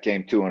with that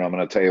game too, and I'm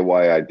going to tell you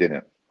why I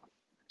didn't.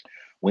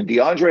 When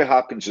DeAndre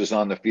Hopkins is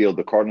on the field,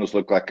 the Cardinals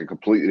look like a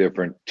completely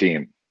different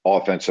team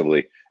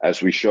offensively,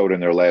 as we showed in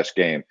their last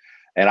game.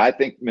 And I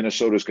think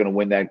Minnesota's going to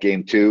win that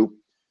game too.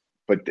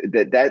 But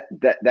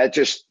that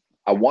just,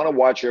 I want to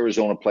watch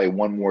Arizona play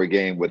one more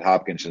game with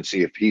Hopkins and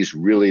see if he's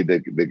really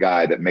the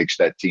guy that makes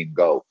that team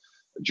go.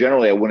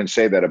 Generally, I wouldn't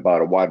say that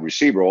about a wide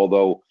receiver,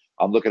 although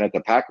I'm looking at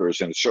the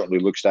Packers, and it certainly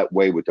looks that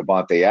way with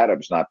Devontae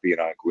Adams not being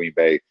on Green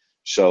Bay.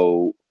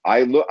 So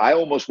I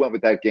almost went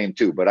with that game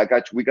too, but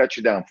we got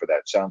you down for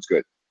that. Sounds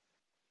good.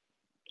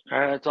 All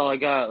right, that's all I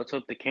got. Let's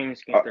hope the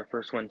Kings get their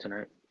first win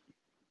tonight.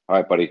 All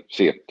right, buddy.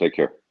 See you. Take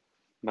care.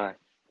 Bye.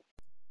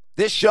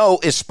 This show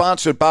is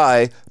sponsored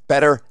by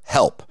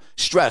BetterHelp.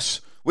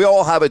 Stress. We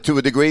all have it to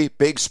a degree,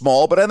 big,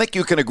 small, but I think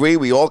you can agree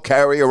we all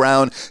carry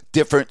around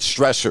different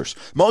stressors.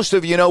 Most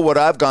of you know what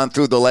I've gone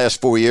through the last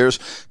 4 years.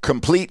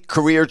 Complete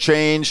career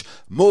change,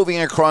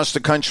 moving across the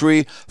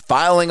country,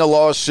 filing a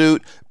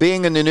lawsuit,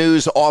 being in the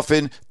news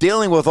often,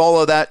 dealing with all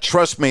of that,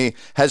 trust me,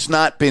 has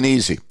not been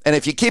easy. And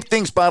if you keep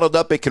things bottled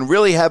up, it can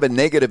really have a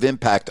negative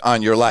impact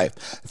on your life.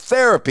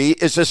 Therapy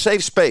is a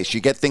safe space. You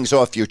get things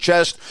off your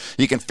chest.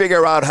 You can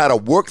figure out how to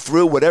work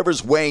through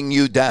whatever's weighing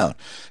you down.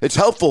 It's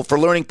helpful for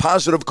learning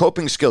positive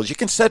coping skills. You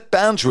can set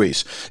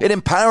boundaries. It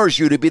empowers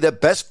you to be the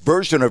best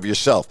version of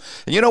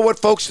yourself. And you know what,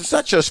 folks? It's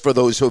not just for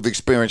those who have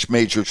experienced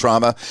major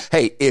trauma.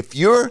 Hey, if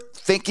you're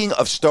thinking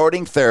of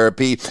starting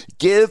therapy,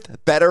 give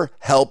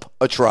BetterHelp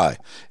a try.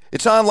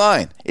 It's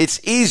online.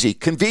 It's easy,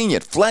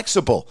 convenient,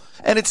 flexible,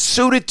 and it's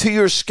suited to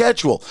your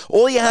schedule.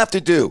 All you have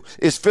to do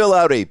is fill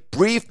out a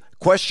brief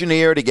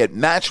questionnaire to get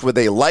matched with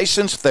a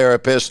licensed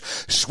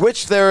therapist.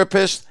 Switch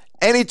therapists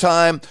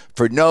anytime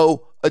for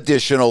no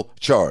additional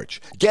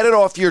charge. Get it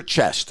off your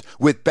chest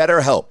with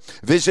BetterHelp.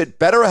 Visit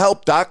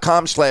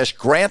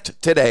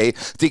BetterHelp.com/Grant today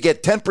to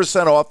get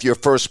 10% off your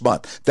first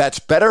month. That's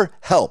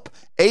BetterHelp,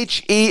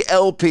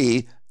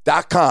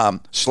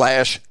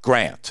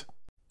 HELP.com/Grant.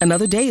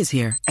 Another day is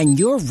here, and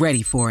you're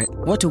ready for it.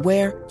 What to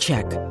wear?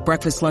 Check.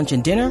 Breakfast, lunch,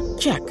 and dinner?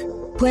 Check.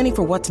 Planning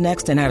for what's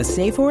next and how to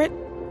save for it?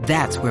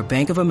 That's where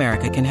Bank of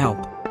America can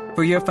help.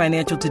 For your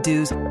financial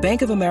to-dos,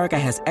 Bank of America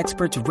has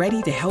experts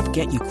ready to help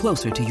get you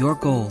closer to your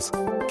goals.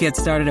 Get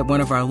started at one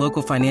of our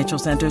local financial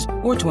centers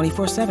or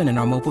 24/7 in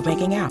our mobile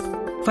banking app.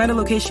 Find a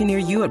location near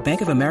you at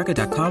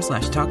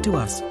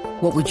bankofamerica.com/talktous.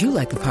 What would you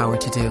like the power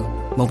to do?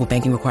 Mobile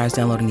banking requires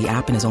downloading the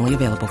app and is only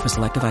available for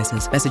select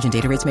devices. Message and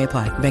data rates may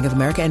apply. Bank of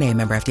America NA,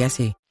 member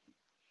FDIC.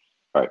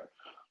 All right.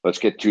 Let's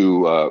get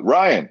to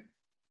Ryan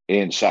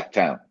in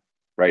Sacktown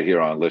right here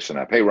on Listen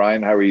Up. Hey,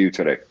 Ryan, how are you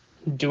today?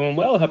 Doing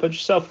well. How about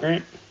yourself,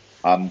 Grant?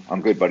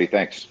 I'm good, buddy.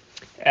 Thanks.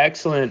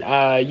 Excellent.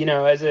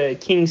 As a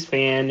Kings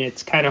fan,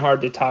 it's kind of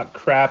hard to talk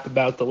crap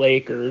about the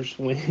Lakers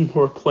when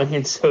we're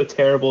playing so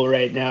terrible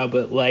right now.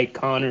 But like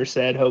Connor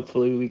said,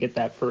 hopefully we get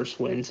that first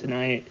win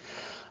tonight.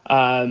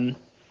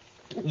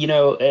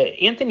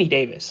 Anthony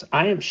Davis,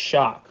 I am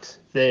shocked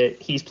that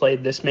he's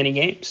played this many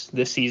games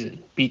this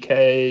season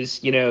because,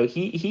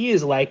 he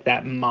is like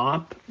that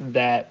mop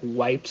that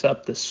wipes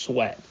up the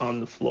sweat on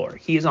the floor.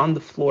 He is on the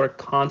floor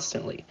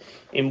constantly.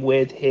 And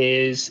with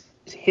his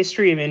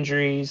history of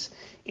injuries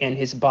and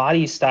his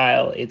body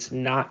style, it's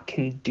not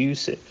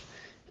conducive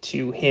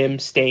to him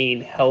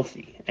staying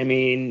healthy. I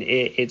mean,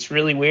 it's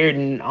really weird.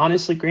 And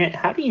honestly, Grant,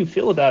 how do you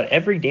feel about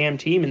every damn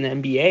team in the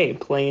NBA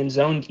playing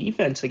zone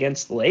defense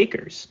against the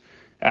Lakers?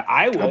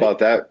 I would. How about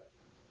that?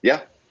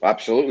 Yeah,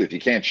 absolutely. If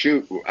you can't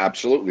shoot,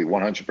 absolutely,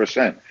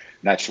 100%.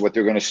 That's what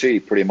they're going to see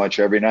pretty much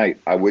every night.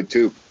 I would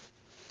too.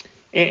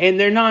 And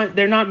they're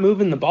not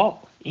moving the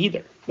ball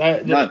either.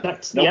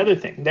 That's the other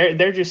thing.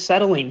 They're just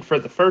settling for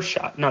the first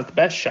shot, not the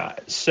best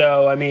shot.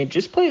 So, I mean,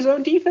 just play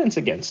zone defense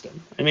against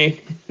them. I mean,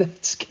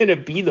 that's going to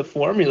be the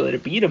formula to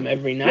beat them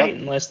every night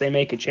unless they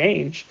make a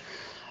change.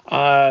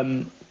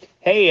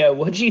 Hey,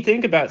 what did you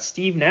think about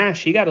Steve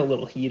Nash? He got a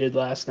little heated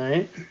last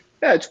night.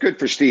 Yeah, it's good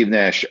for Steve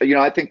Nash.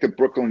 I think that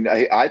Brooklyn,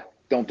 I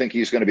don't think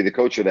he's going to be the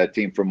coach of that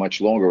team for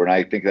much longer, and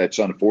I think that's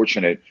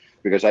unfortunate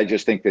because I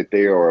just think that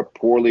they are a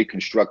poorly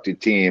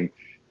constructed team.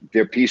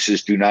 Their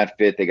pieces do not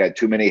fit. They got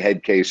too many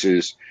head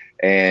cases,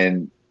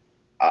 and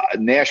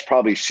Nash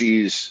probably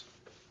sees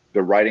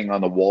the writing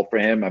on the wall for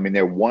him. I mean,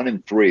 they're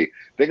 1-3.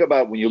 Think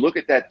about when you look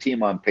at that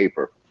team on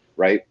paper,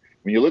 right?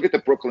 When you look at the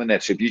Brooklyn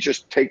Nets, if you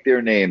just take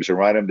their names and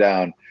write them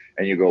down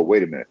and you go,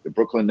 wait a minute, the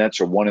Brooklyn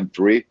Nets are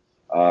 1-3.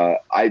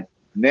 I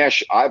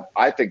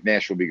think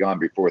Nash will be gone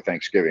before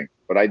Thanksgiving,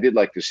 but I did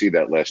like to see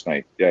that last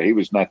night. Yeah, he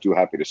was not too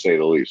happy, to say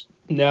the least.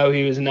 No,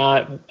 he was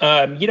not.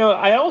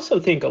 I also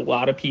think a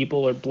lot of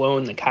people are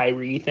blowing the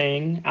Kyrie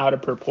thing out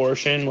of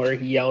proportion where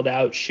he yelled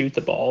out, "Shoot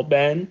the ball,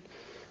 Ben."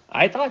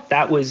 I thought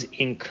that was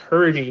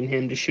encouraging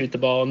him to shoot the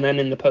ball. And then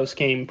in the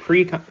post-game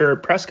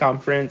press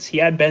conference, he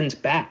had Ben's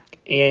back.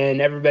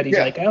 And everybody's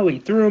like, oh, he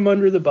threw him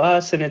under the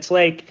bus. And it's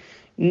like,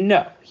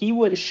 no, he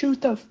would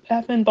shoot the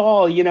effing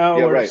ball,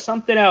 or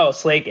something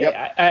else. Like,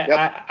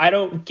 I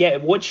don't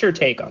get – what's your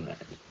take on that?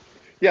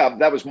 Yeah,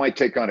 that was my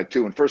take on it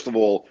too. And first of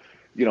all,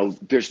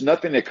 there's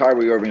nothing that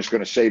Kyrie Irving is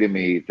going to say to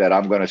me that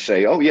I'm going to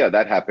say, oh, yeah,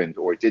 that happened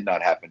or it did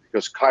not happen.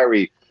 Because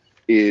Kyrie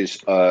is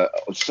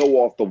so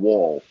off the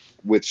wall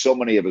with so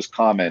many of his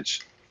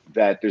comments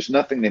that there's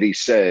nothing that he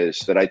says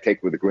that I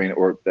take with a grain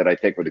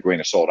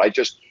of salt.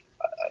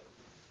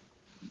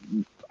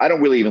 I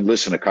don't really even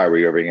listen to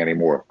Kyrie Irving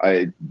anymore.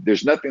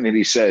 There's nothing that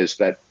he says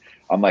that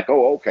I'm like,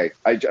 oh, okay.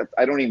 I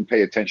don't even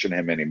pay attention to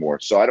him anymore.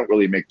 So I don't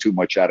really make too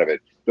much out of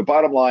it. The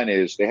bottom line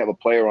is they have a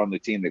player on the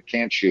team that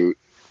can't shoot.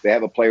 They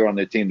have a player on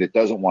the team that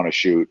doesn't want to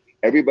shoot.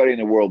 Everybody in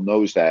the world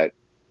knows that.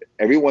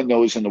 Everyone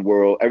knows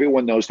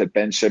that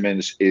Ben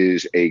Simmons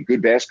is a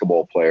good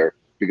basketball player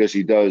because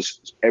he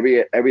does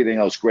everything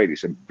else great.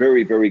 He's a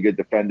very, very good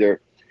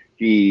defender.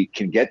 He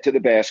can get to the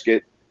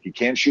basket. He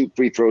can't shoot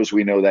free throws.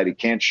 We know that. He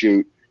can't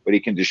shoot, but he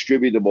can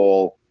distribute the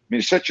ball. I mean,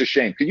 it's such a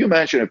shame. Could you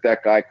imagine if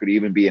that guy could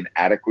even be an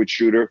adequate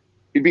shooter?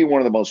 He'd be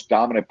one of the most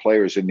dominant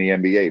players in the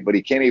NBA, but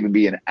he can't even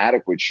be an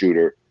adequate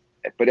shooter.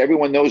 But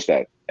everyone knows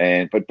that.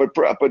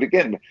 But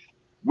again,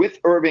 with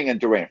Irving and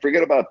Durant,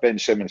 forget about Ben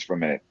Simmons for a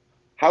minute.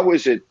 How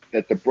is it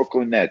that the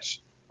Brooklyn Nets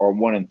are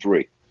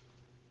 1-3?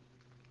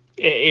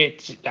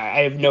 I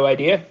have no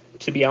idea,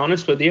 to be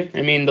honest with you.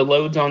 I mean, the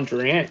load's on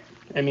Durant.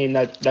 I mean,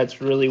 that's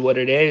really what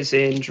it is.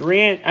 And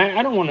Durant,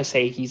 I don't want to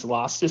say he's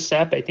lost a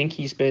step. I think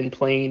he's been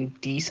playing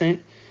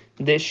decent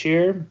this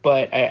year,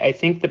 but I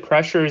think the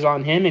pressure is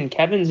on him, and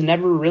Kevin's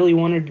never really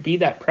wanted to be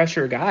that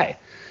pressure guy.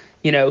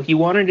 He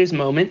wanted his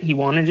moment. He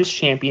wanted his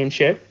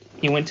championship.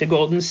 He went to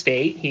Golden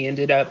State. He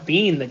ended up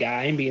being the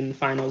guy and being the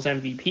Finals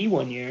MVP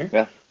one year.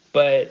 Yeah.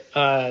 But,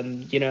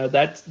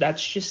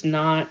 that's just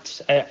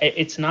not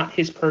it's not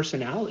his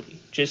personality.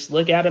 Just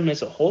look at him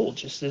as a whole,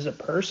 just as a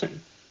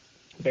person.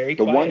 Very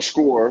quiet.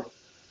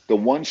 The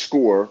one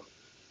score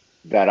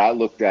that I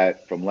looked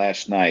at from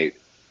last night,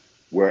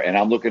 and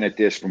I'm looking at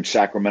this from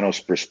Sacramento's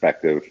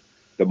perspective,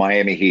 the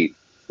Miami Heat,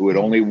 who had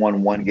only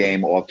won one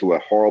game off to a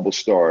horrible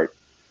start,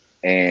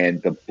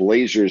 and the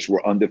Blazers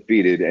were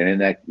undefeated. And in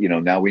that,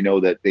 now we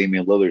know that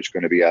Damian Lillard's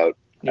going to be out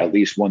at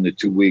least 1 to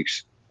 2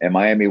 weeks. And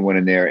Miami went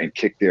in there and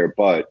kicked their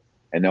butt.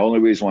 And the only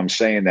reason why I'm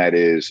saying that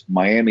is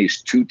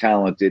Miami's too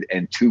talented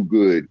and too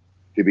good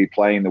to be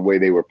playing the way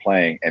they were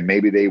playing. And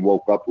maybe they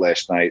woke up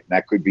last night, and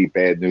that could be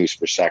bad news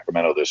for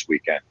Sacramento this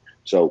weekend.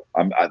 So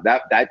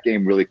that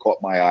game really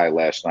caught my eye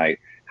last night,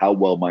 how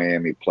well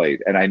Miami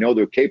played. And I know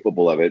they're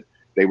capable of it.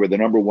 They were the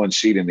number 1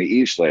 seed in the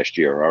East last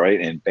year, all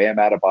right? And Bam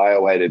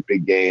Adebayo had a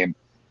big game.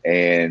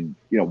 And,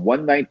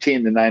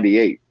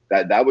 119-98.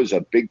 That was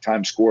a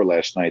big-time score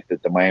last night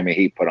that the Miami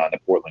Heat put on the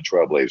Portland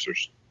Trail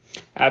Blazers.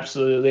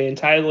 Absolutely. And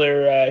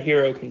Tyler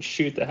Hero can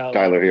shoot the hell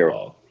out of the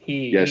ball.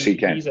 He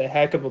can. He's a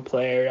heck of a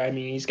player. I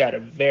mean, he's got a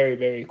very,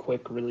 very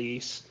quick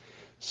release.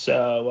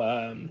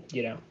 So,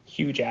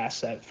 huge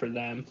asset for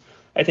them.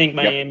 I think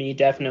Miami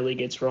definitely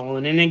gets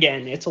rolling. And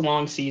again, it's a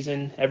long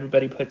season.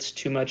 Everybody puts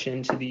too much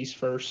into these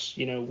first,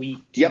 week,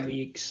 2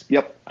 weeks.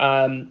 Yep.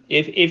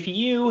 If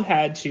you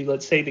had to,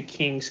 let's say the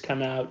Kings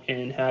come out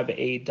and have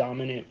a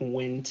dominant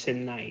win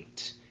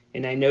tonight,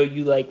 and I know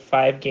you like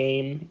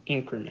 5-game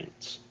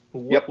increments,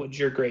 what would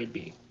your grade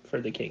be for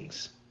the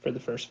Kings for the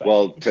first 5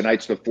 Well, games?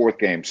 tonight's the 4th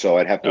game, so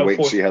I'd have to wait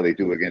and see how they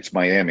do against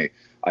Miami.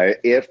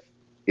 If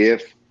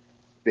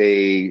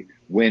they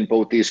win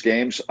both these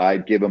games,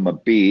 I'd give them a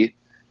B.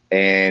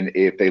 And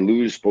if they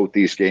lose both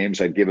these games,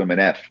 I'd give them an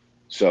F.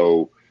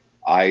 So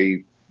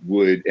I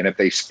would, and if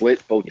they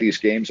split both these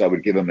games, I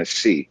would give them a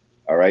C.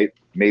 All right,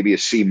 maybe a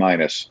C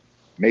minus,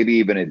 maybe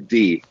even a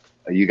D.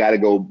 You got to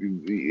go.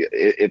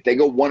 If they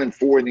go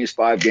 1-4 in these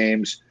 5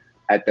 games,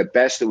 at the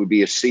best it would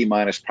be a C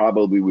minus.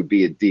 Probably would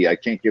be a D. I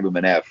can't give them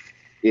an F.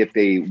 If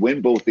they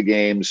win both the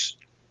games,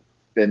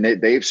 then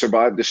they've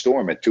survived the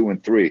storm at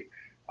 2-3.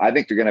 I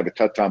think they're going to have a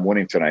tough time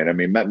winning tonight. I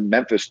mean,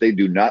 Memphis, they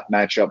do not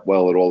match up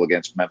well at all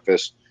against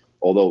Memphis.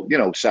 Although,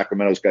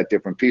 Sacramento's got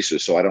different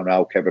pieces, so I don't know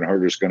how Kevin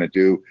Huerter's going to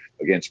do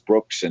against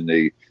Brooks. And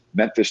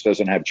Memphis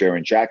doesn't have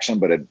Jaren Jackson,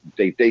 but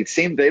they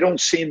don't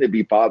seem to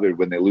be bothered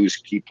when they lose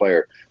a key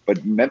player.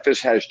 But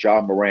Memphis has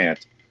Ja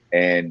Morant,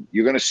 and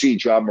you're going to see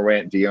Ja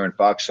Morant and De'Aaron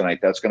Fox tonight.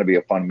 That's going to be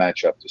a fun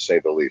matchup, to say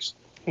the least.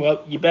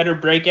 Well, you better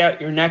break out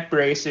your neck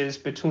braces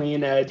between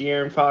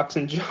De'Aaron Fox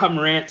and Ja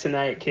Morant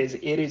tonight, because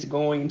it is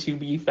going to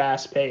be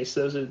fast-paced.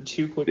 Those are the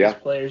 2 quickest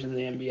players in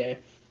the NBA.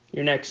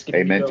 Your neck's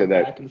going to be going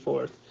back and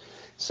forth.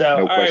 So,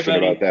 no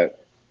question about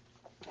that.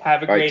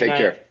 Have a great night. Take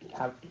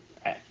care.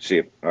 See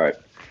you. All right.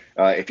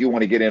 If you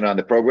want to get in on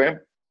the program,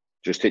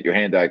 just hit your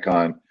hand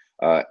icon,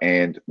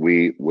 and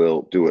we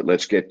will do it.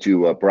 Let's get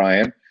to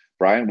Brian.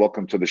 Brian,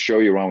 welcome to the show.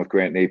 You're on with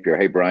Grant Napier.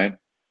 Hey, Brian.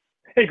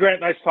 Hey,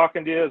 Grant. Nice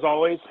talking to you, as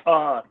always.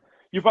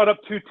 You brought up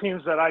 2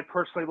 teams that I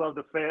personally love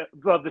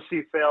to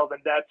see fail, the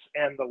Nets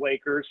and the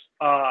Lakers.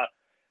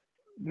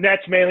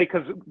 Nets mainly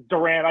because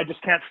Durant, I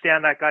just can't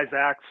stand that guy's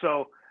act.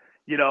 So,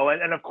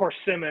 and of course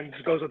Simmons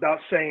goes without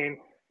saying,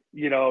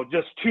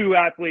 just 2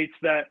 athletes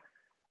that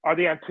are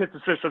the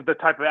antithesis of the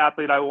type of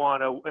athlete I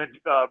want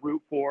to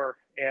root for.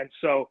 And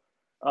so,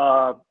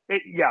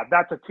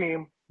 that's a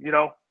team,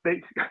 the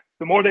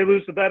more they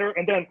lose, the better.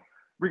 And then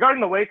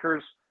regarding the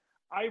Lakers,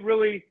 I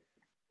really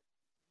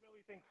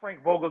think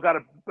Frank Vogel got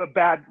a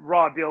bad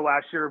raw deal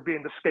last year,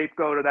 being the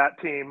scapegoat of that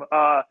team.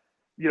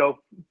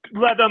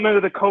 Led them into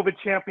the COVID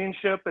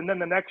championship, and then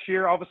the next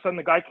year, all of a sudden,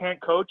 the guy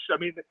can't coach. I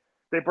mean,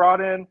 they brought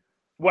in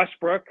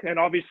Westbrook, and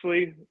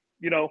obviously,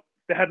 the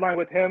headline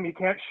with him, he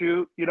can't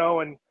shoot,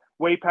 and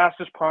way past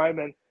his prime,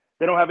 and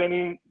they don't have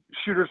any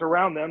shooters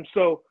around them.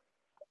 So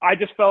I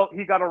just felt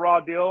he got a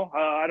raw deal.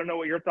 I don't know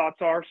what your thoughts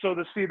are. So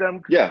to see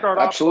them start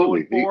off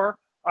 0-4,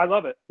 I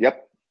love it.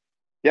 Yep.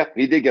 Yeah,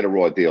 he did get a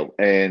raw deal,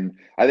 and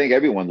I think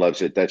everyone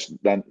loves it. That's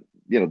done,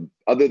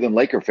 other than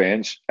Laker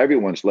fans,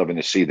 everyone's loving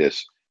to see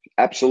this.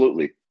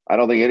 Absolutely. I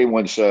don't think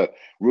anyone's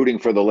rooting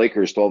for the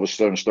Lakers to all of a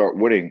sudden start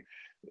winning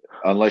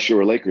unless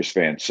you're a Lakers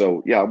fan.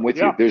 So, yeah, I'm with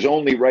you. There's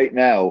only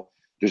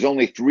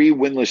 3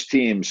 winless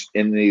teams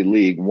in the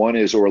league. One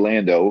is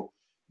Orlando.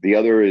 The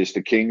other is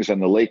the Kings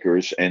and the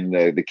Lakers, and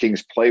the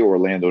Kings play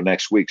Orlando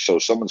next week. So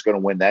someone's going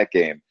to win that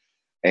game.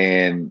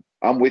 And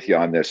I'm with you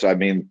on this. I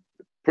mean,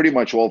 pretty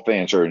much all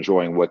fans are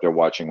enjoying what they're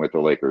watching with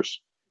the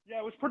Lakers. Yeah,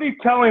 it was pretty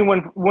telling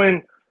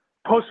when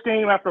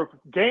post-game after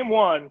Game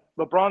 1,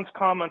 LeBron's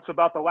comments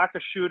about the lack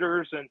of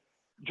shooters, and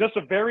just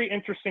a very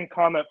interesting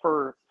comment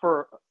for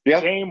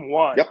Game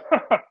 1.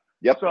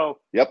 Yep. So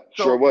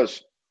sure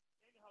was.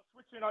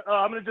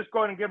 I'm going to just go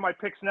ahead and give my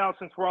picks now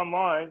since we're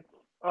online.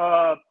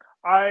 I'm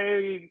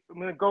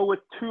going to go with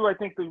 2. I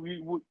think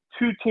the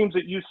 2 teams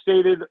that you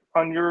stated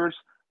on yours.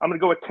 I'm going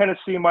to go with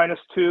Tennessee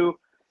 -2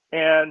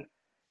 and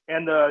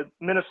the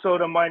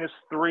Minnesota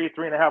 -3,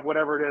 3.5,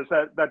 whatever it is.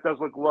 That does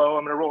look low.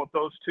 I'm going to roll with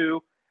those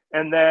 2.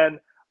 And then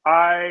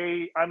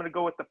I'm going to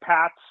go with the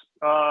Pats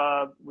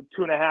with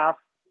 2.5,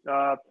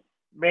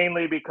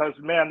 mainly because,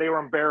 man, they were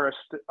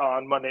embarrassed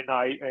on Monday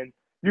night. And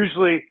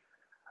usually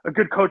a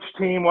good coach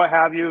team, what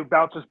have you,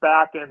 bounces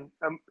back. And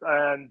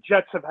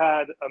Jets have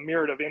had a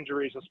myriad of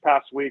injuries this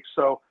past week,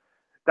 so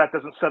that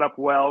doesn't set up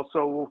well.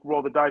 So we'll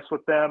roll the dice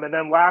with them. And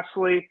then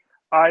lastly,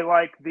 I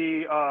like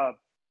the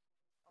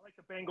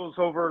Bengals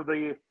over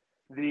the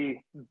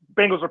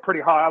Bengals are pretty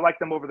high. I like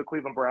them over the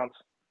Cleveland Browns.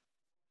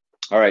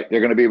 All right, they're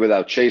going to be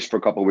without Chase for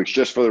a couple of weeks.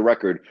 Just for the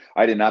record,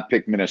 I did not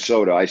pick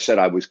Minnesota. I said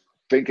I was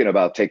thinking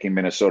about taking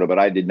Minnesota, but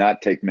I did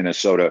not take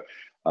Minnesota.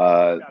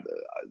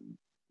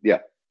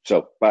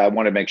 So I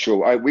want to make sure.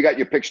 All right, we got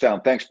your picks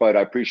down. Thanks, bud.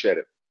 I appreciate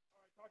it.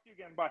 All right, talk to you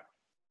again. Bye.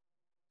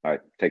 All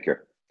right, take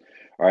care.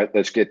 All right,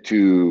 let's get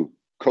to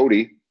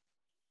Cody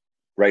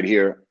right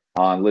here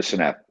on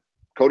Listen App.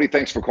 Cody,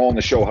 thanks for calling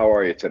the show. How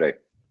are you today?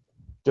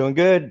 Doing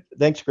good.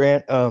 Thanks,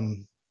 Grant.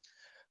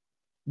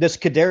 This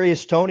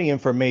Kadarius Toney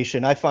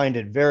information, I find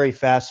it very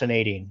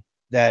fascinating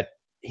that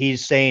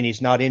he's saying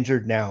he's not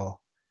injured now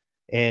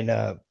and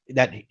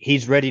that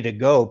he's ready to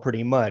go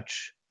pretty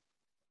much.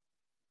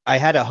 I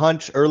had a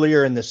hunch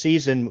earlier in the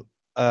season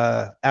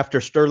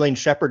after Sterling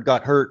Shepard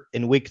got hurt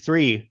in week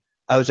 3,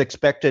 I was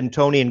expecting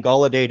Tony and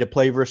Golladay to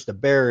play versus the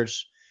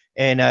Bears.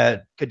 And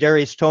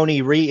Kadarius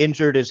Toney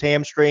re-injured his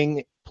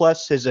hamstring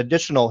plus his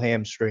additional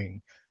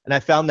hamstring. And I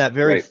found that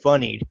very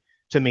funny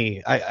to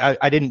me.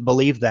 I didn't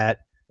believe that.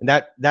 And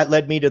that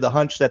led me to the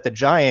hunch that the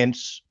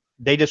Giants,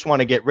 they just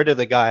want to get rid of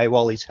the guy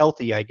while he's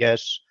healthy, I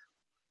guess.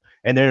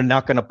 And they're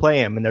not going to play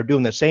him. And they're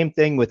doing the same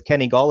thing with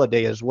Kenny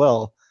Golladay as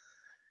well.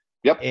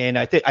 Yep. And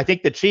I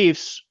think the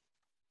Chiefs,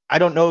 I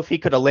don't know if he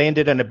could have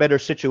landed in a better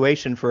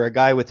situation for a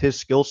guy with his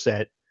skill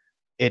set.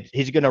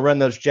 He's going to run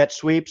those jet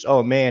sweeps.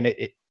 Oh man,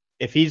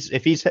 if he's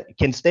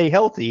can stay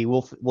healthy,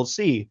 we'll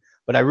see.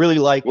 But I really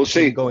like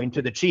him going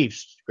to the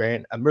Chiefs,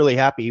 Grant. I'm really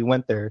happy he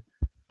went there.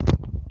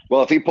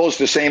 Well, if he pulls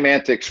the same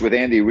antics with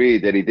Andy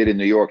Reid that he did in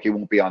New York, he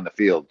won't be on the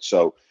field.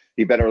 So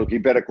he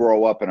better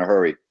grow up in a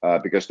hurry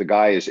because the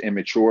guy is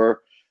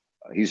immature.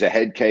 He's a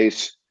head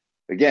case.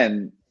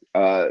 Again,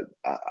 I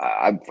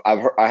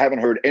haven't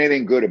heard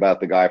anything good about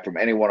the guy from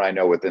anyone I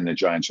know within the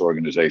Giants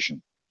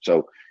organization.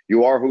 So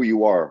you are who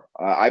you are.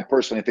 I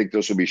personally think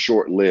this will be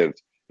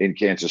short-lived in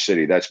Kansas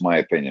City. That's my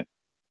opinion.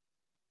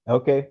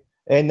 Okay.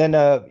 And then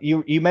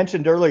you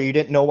mentioned earlier you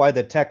didn't know why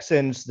the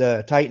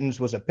Titans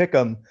was a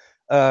pick'em.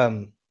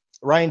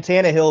 Ryan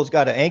Tannehill's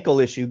got an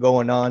ankle issue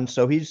going on,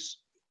 so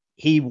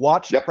he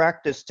watched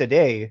practice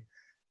today.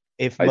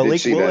 If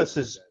Malik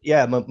Willis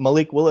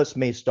Malik Willis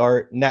may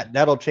start, and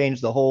that'll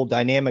change the whole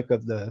dynamic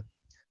of the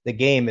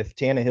game if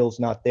Tannehill's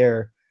not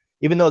there,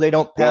 even though they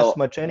don't pass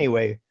much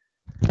anyway.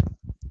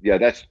 Yeah,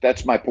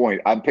 that's my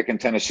point. I'm picking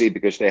Tennessee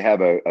because they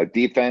have a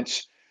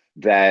defense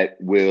that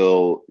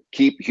will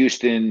keep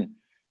Houston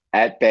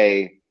at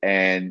bay,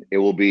 and it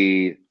will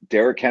be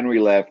Derrick Henry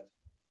left,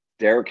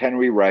 Derrick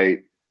Henry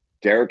right,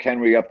 Derrick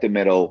Henry up the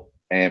middle,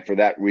 and for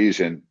that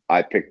reason,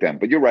 I picked them.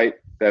 But you're right.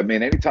 I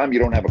mean, anytime you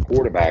don't have a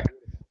quarterback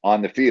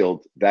on the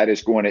field, that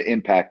is going to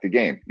impact the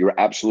game. You're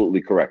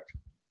absolutely correct.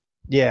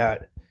 Yeah,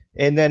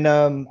 and then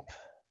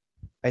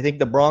I think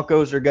the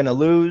Broncos are going to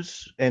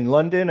lose in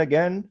London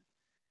again,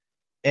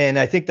 and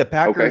I think the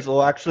Packers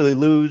will actually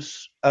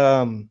lose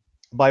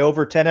by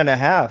over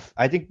 10.5.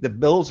 I think the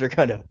Bills are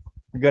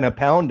going to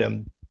pound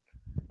them.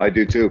 I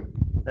do too.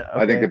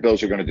 I think the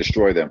Bills are going to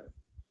destroy them.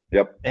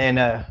 Yep.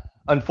 And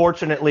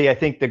unfortunately, I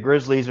think the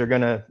Grizzlies are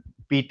going to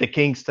beat the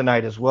Kings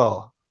tonight as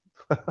well.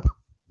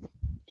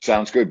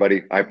 Sounds good,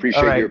 buddy. I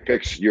appreciate your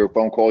picks, your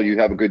phone call. You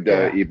have a good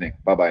evening.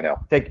 Bye-bye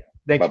now. Thanks.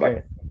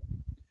 Bye-bye.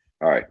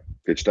 All right.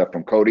 Good stuff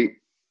from Cody.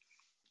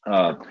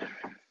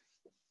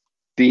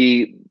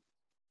 The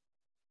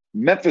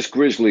Memphis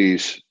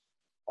Grizzlies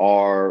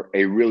are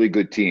a really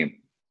good team.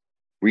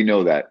 We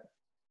know that.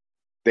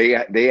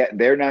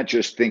 They're not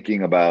just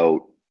thinking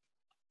about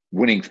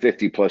winning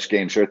 50-plus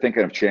games. They're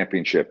thinking of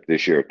championship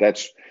this year.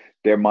 That's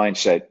their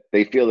mindset.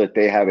 They feel that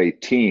they have a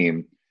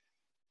team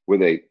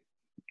with a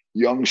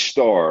young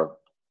star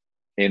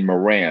in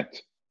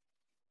Morant,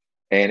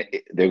 and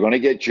they're going to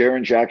get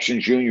Jaren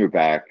Jackson Jr.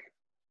 back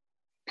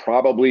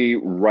probably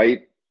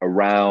right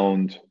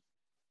around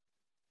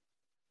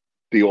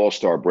the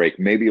All-Star break,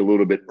 maybe a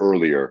little bit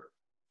earlier.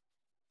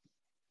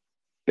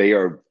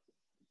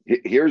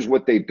 Here's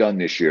what they've done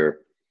this year.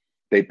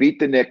 They beat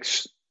the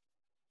Knicks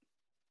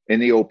in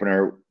the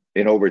opener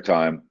in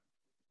overtime,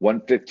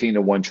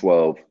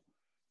 115-112.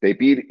 They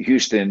beat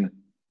Houston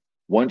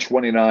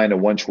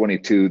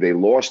 129-122. They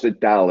lost to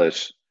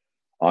Dallas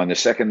on the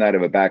second night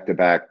of a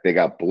back-to-back. They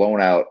got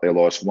blown out. They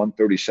lost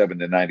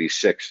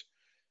 137-96.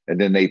 And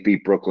then they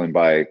beat Brooklyn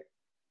by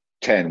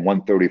 10,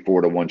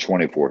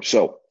 134-124.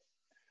 So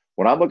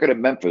when I'm looking at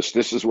Memphis,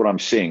 this is what I'm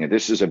seeing. And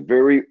this is a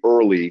very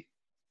early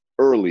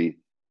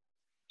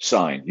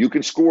sign. You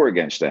can score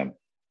against them.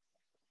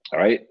 All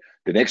right.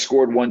 The Knicks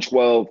scored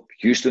 112.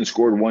 Houston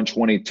scored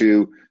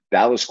 122.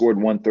 Dallas scored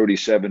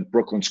 137.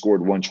 Brooklyn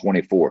scored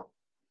 124.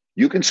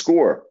 You can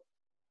score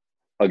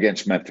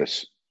against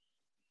Memphis,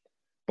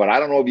 but I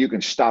don't know if you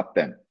can stop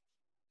them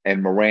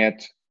and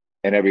Morant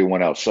and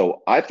everyone else.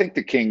 So I think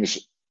the Kings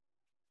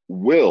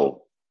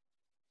will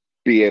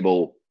be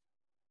able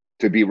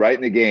to be right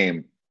in the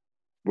game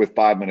with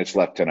 5 minutes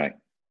left tonight.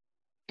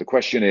 The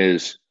question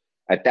is,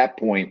 at that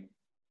point,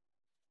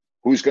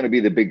 who's going to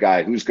be the big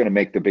guy? Who's going to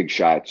make the big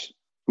shots?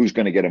 Who's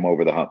going to get him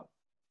over the hump?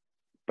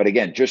 But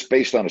again, just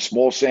based on a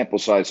small sample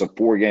size of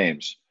 4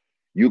 games,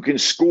 you can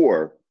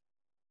score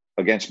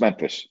against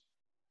Memphis.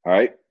 All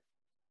right?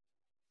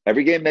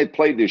 Every game they've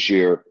played this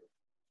year,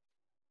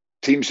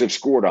 teams have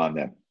scored on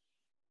them.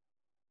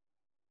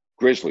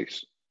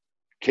 Grizzlies,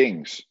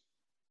 Kings,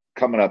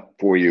 coming up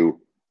for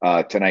you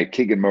tonight.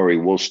 Keegan Murray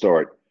will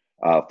start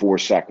for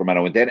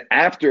Sacramento. And then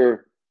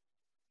after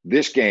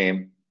this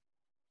game,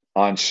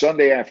 on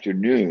Sunday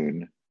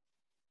afternoon,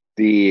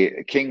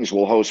 the Kings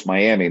will host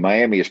Miami.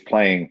 Miami is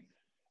playing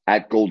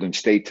at Golden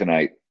State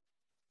tonight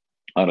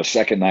on a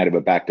second night of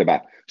a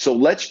back-to-back. So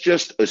let's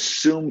just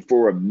assume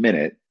for a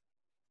minute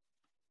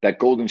that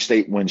Golden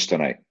State wins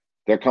tonight.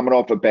 They're coming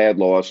off a bad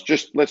loss.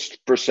 Just let's,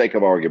 for sake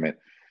of argument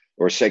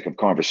or sake of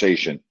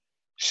conversation,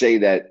 say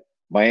that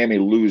Miami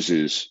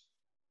loses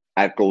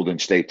at Golden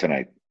State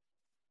tonight.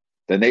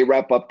 Then they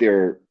wrap up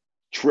their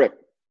trip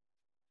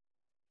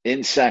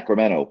in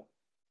Sacramento.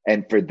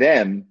 And for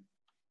them,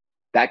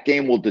 that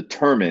game will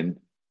determine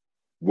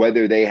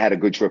whether they had a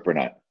good trip or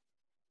not.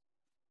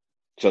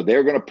 So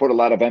they're going to put a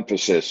lot of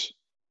emphasis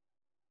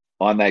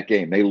on that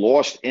game. They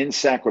lost in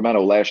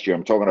Sacramento last year.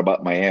 I'm talking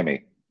about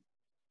Miami.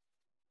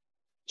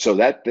 So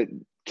that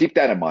keep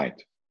that in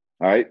mind.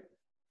 All right?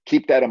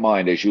 Keep that in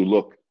mind as you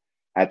look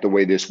at the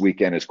way this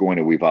weekend is going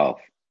to evolve.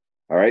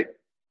 All right?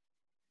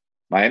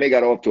 Miami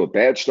got off to a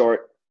bad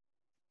start.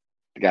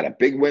 They got a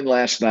big win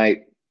last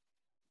night.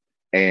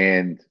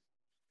 And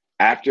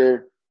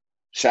after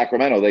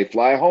Sacramento, they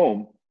fly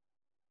home.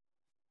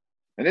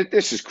 And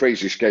this is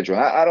crazy schedule.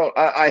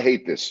 I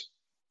hate this.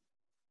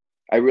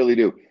 I really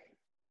do.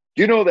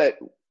 Do you know that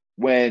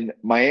when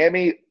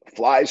Miami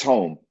flies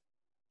home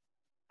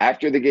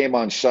after the game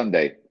on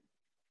Sunday,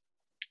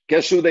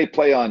 guess who they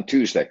play on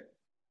Tuesday?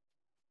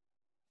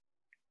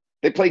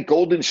 They play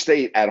Golden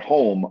State at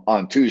home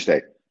on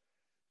Tuesday.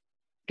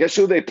 Guess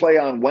who they play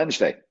on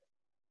Wednesday?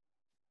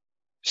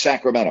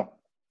 Sacramento.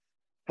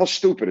 How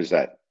stupid is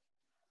that?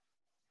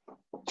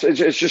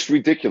 It's just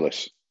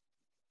ridiculous.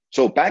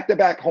 So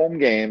back-to-back home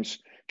games.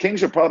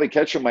 Kings are probably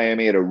catching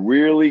Miami at a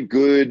really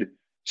good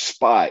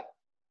spot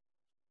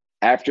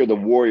after the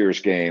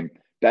Warriors game.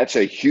 That's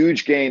a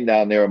huge game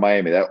down there in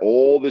Miami. That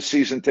all the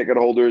season ticket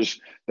holders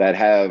that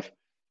have,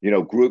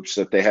 groups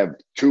that they have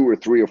 2 or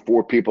 3 or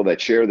 4 people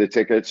that share the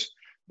tickets.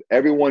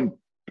 Everyone,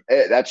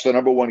 that's the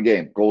number one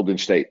game, Golden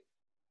State.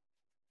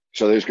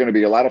 So there's going to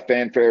be a lot of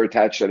fanfare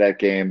attached to that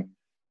game.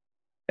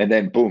 And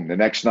then, boom, the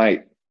next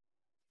night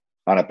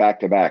on a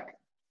back-to-back,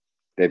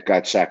 they've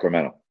got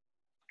Sacramento.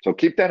 So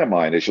keep that in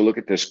mind as you look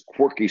at this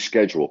quirky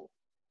schedule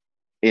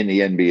in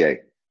the NBA.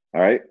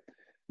 All right?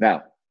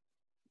 Now,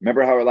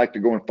 remember how I like to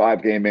go in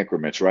 5-game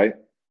increments, right?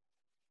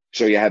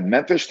 So you have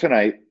Memphis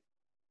tonight.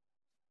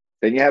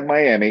 Then you have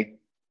Miami.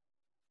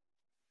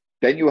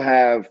 Then you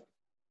have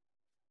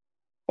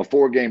a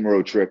 4-game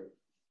road trip.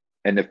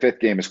 And the 5th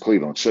game is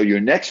Cleveland. So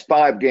your next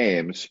 5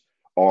 games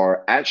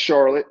are at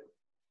Charlotte,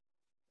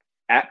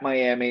 at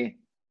Miami,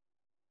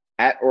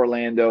 at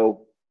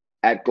Orlando,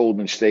 at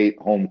Golden State,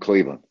 home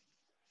Cleveland.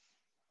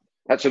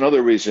 That's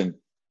another reason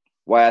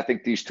why I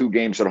think these 2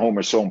 games at home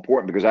are so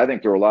important, because I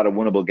think there are a lot of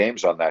winnable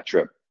games on that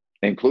trip,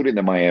 including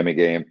the Miami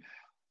game,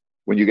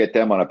 when you get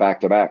them on a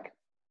back-to-back.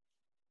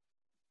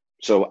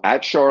 So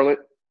at Charlotte,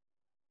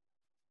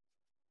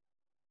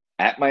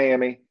 at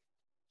Miami,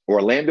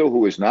 Orlando,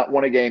 who has not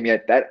won a game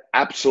yet, that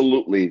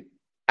absolutely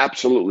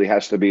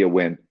has to be a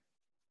win.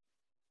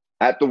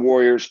 At the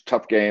Warriors,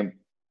 tough game.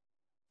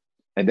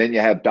 And then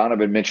you have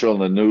Donovan Mitchell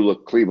and the new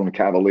Cleveland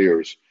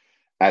Cavaliers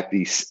at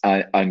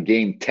on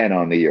game 10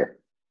 on the year.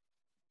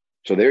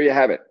 So there you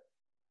have it.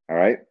 All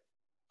right.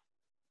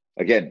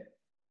 Again,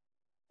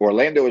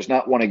 Orlando has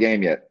not won a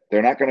game yet.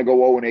 They're not going to go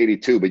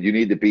 0-82, but you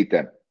need to beat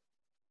them.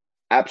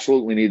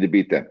 Absolutely need to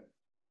beat them.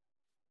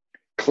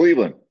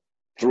 Cleveland,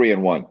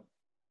 3-1.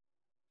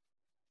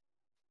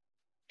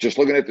 Just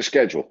looking at the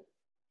schedule.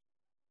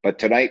 But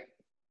tonight,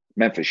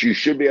 Memphis. You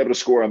should be able to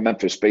score on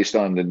Memphis based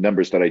on the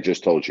numbers that I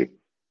just told you.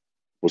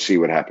 We'll see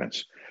what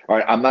happens. All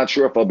right, I'm not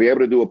sure if I'll be able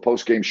to do a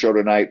post-game show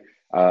tonight,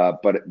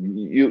 but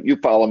you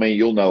follow me,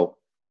 you'll know.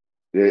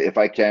 If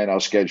I can, I'll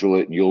schedule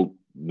it, and you'll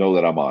know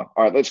that I'm on.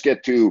 All right, let's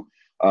get to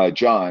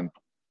John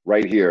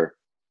right here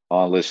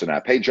on Listen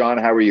Up. Hey, John,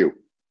 how are you?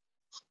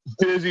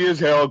 Busy as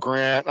hell,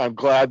 Grant. I'm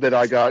glad that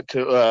I got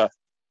to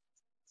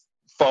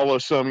follow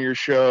some of your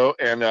show,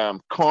 and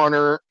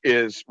Connor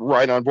is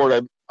right on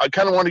board. I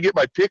kind of want to get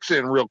my picks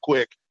in real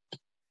quick.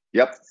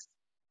 Yep.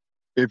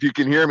 If you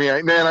can hear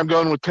me. Man, I'm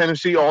going with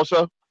Tennessee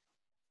also.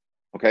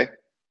 Okay.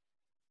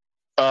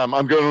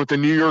 I'm going with the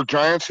New York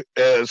Giants.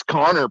 As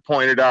Connor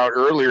pointed out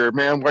earlier,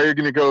 man, why are you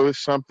going to go with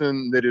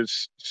something that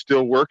is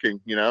still working,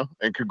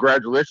 And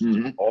congratulations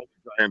to all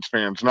the Giants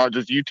fans, not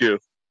just you two.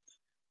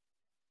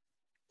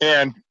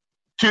 And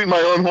tooting my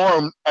own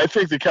horn, I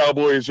think the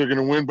Cowboys are going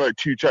to win by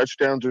 2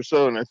 touchdowns or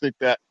so, and I think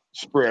that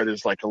spread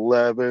is like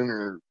 11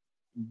 or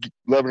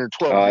 12.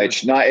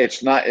 It's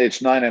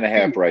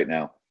 9.5 right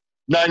now.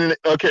 9.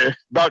 Okay,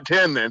 about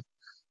 10 then.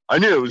 I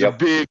knew it was a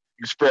big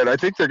spread. I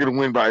think they're going to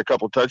win by a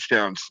couple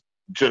touchdowns.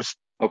 Just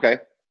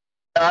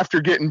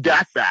after getting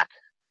Dak back.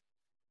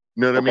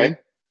 You know what I mean?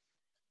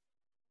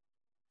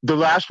 The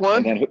last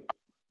one,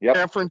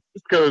 San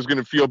Francisco is going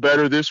to feel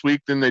better this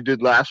week than they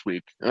did last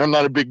week. And I'm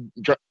not a big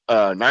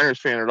Niners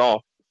fan at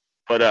all,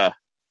 but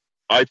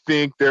I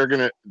think they're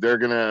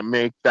gonna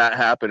make that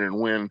happen and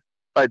win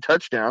by a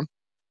touchdown.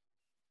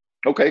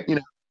 Okay.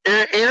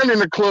 And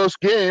in a close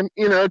game,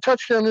 a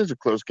touchdown is a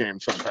close game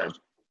sometimes.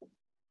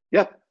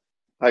 Yep,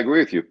 I agree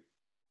with you.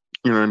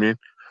 You know what I mean?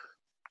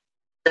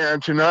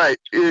 And tonight,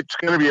 it's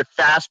going to be a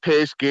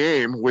fast-paced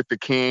game with the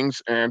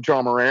Kings and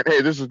John Morant.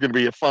 Hey, this is going to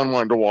be a fun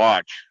one to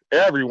watch.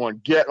 Everyone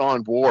get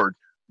on board,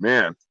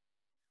 man.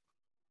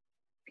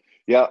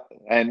 Yeah,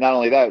 and not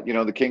only that,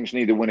 the Kings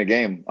need to win a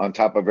game on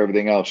top of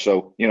everything else.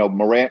 So,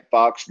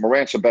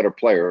 Morant's a better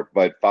player,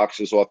 but Fox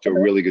is off to a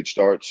really good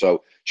start.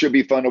 So, should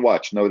be fun to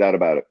watch, no doubt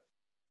about it.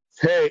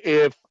 Hey,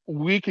 if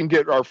we can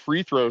get our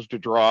free throws to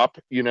drop,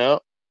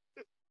 the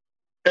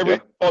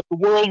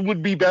world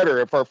would be better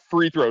if our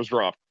free throws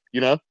dropped.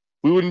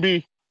 We wouldn't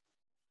be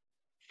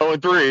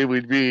 0-3.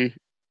 We'd be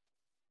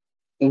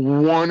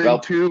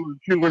 1-2,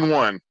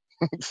 2-1.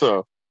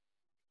 So.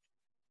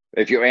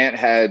 If your aunt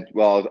had,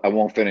 well, I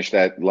won't finish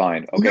that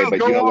line. Okay, but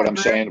you know what I'm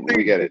saying?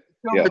 We get it.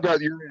 Yeah.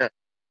 About your aunt.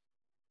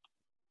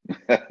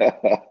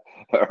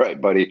 All right,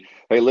 buddy.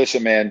 Hey,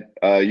 listen, man.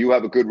 You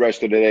have a good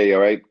rest of the day.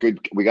 All right.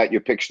 Good. We got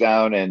your picks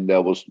down, and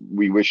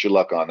we wish you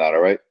luck on that.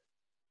 All right.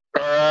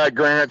 All right,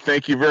 Grant.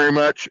 Thank you very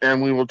much,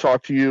 and we will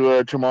talk to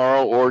you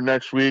tomorrow or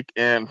next week.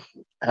 And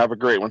have a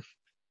great one.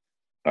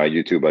 All right,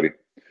 you too, buddy.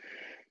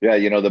 Yeah,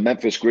 the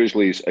Memphis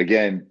Grizzlies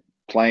again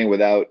playing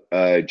without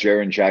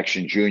Jaren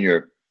Jackson Jr.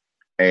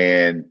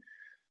 And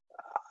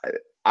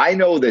I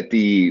know that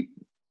the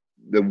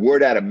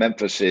word out of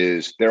Memphis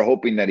is they're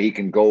hoping that he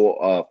can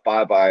go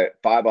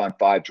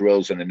 5-on-5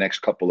 drills in the next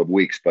couple of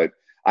weeks, but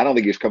I don't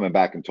think he's coming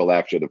back until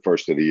after the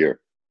first of the year.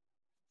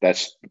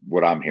 That's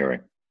what I'm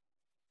hearing.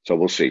 So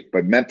we'll see.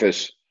 But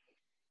Memphis,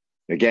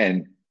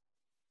 again,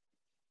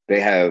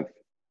 they have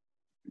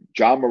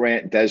John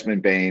Morant,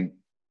 Desmond Bane.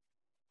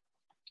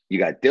 You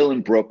got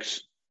Dylan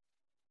Brooks.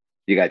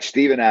 You got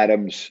Steven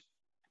Adams.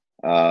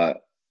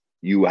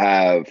 You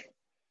have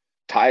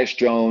Tyus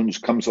Jones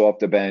comes off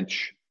the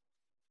bench.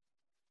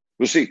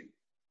 We'll see.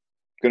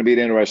 Going to be an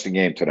interesting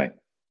game tonight.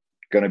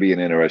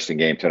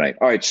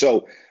 All right,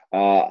 so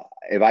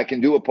if I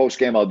can do a post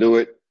game, I'll do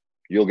it.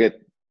 You'll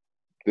get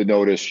the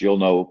notice. You'll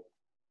know.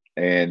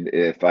 And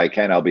if I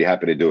can, I'll be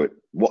happy to do it.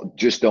 Well,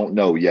 just don't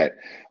know yet.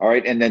 All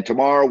right, and then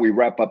tomorrow we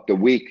wrap up the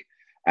week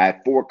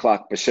at 4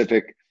 o'clock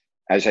Pacific.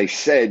 As I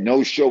said,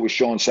 no show with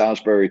Sean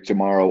Salisbury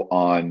tomorrow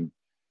on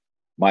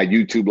my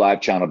YouTube live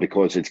channel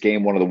because it's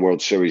game 1 of the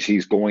World Series.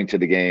 He's going to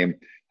the game.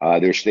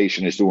 Their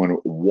station is doing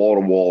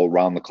wall-to-wall,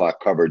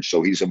 round-the-clock coverage,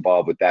 so he's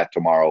involved with that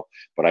tomorrow.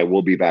 But I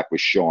will be back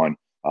with Sean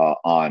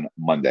on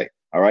Monday.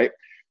 All right?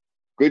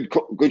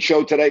 Good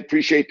show today.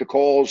 Appreciate the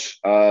calls.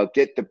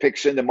 Get the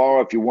picks in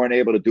tomorrow if you weren't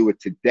able to do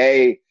it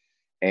today.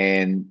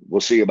 And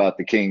we'll see about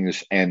the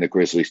Kings and the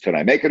Grizzlies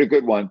tonight. Make it a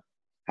good one.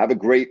 Have a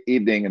great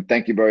evening, and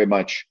thank you very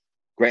much.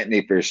 Grant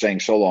Napier saying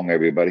so long,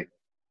 everybody.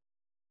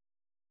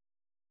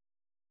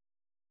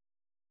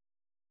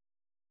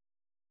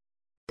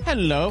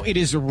 Hello, it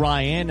is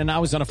Ryan, and I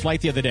was on a flight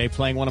the other day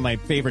playing one of my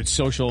favorite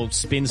social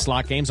spin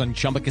slot games on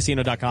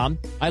ChumbaCasino.com.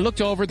 I looked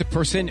over at the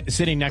person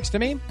sitting next to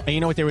me, and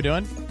you know what they were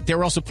doing? They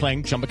were also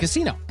playing Chumba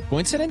Casino.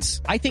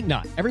 Coincidence? I think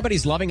not.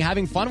 Everybody's loving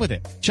having fun with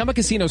it. Chumba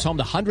Casino is home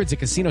to hundreds of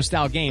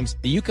casino-style games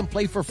that you can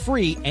play for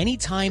free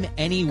anytime,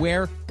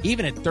 anywhere,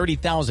 even at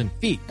 30,000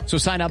 feet. So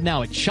sign up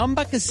now at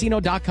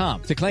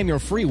ChumbaCasino.com to claim your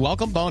free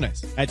welcome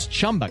bonus. That's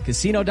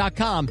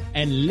ChumbaCasino.com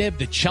and live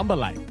the Chumba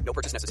life. No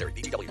purchase necessary.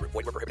 VGW. Void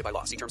where prohibited by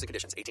law. See terms and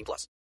conditions.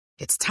 18+.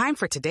 It's time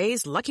for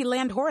today's Lucky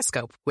Land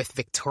horoscope with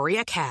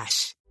Victoria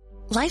Cash.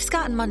 Life's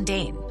gotten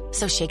mundane,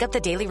 so shake up the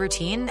daily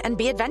routine and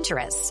be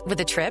adventurous with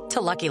a trip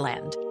to Lucky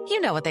Land.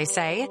 You know what they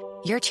say.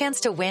 Your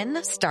chance to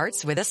win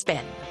starts with a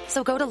spin.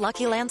 So go to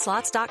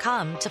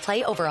LuckyLandSlots.com to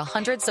play over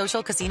 100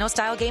 social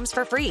casino-style games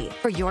for free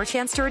for your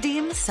chance to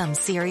redeem some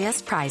serious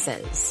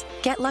prizes.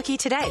 Get lucky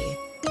today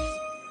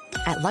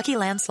at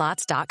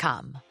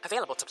LuckyLandSlots.com.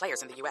 Available to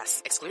players in the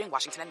U.S., excluding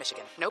Washington and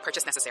Michigan. No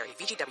purchase necessary.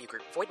 VGW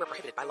Group. Void where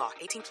prohibited by law.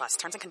 18+.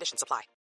 Terms and conditions apply.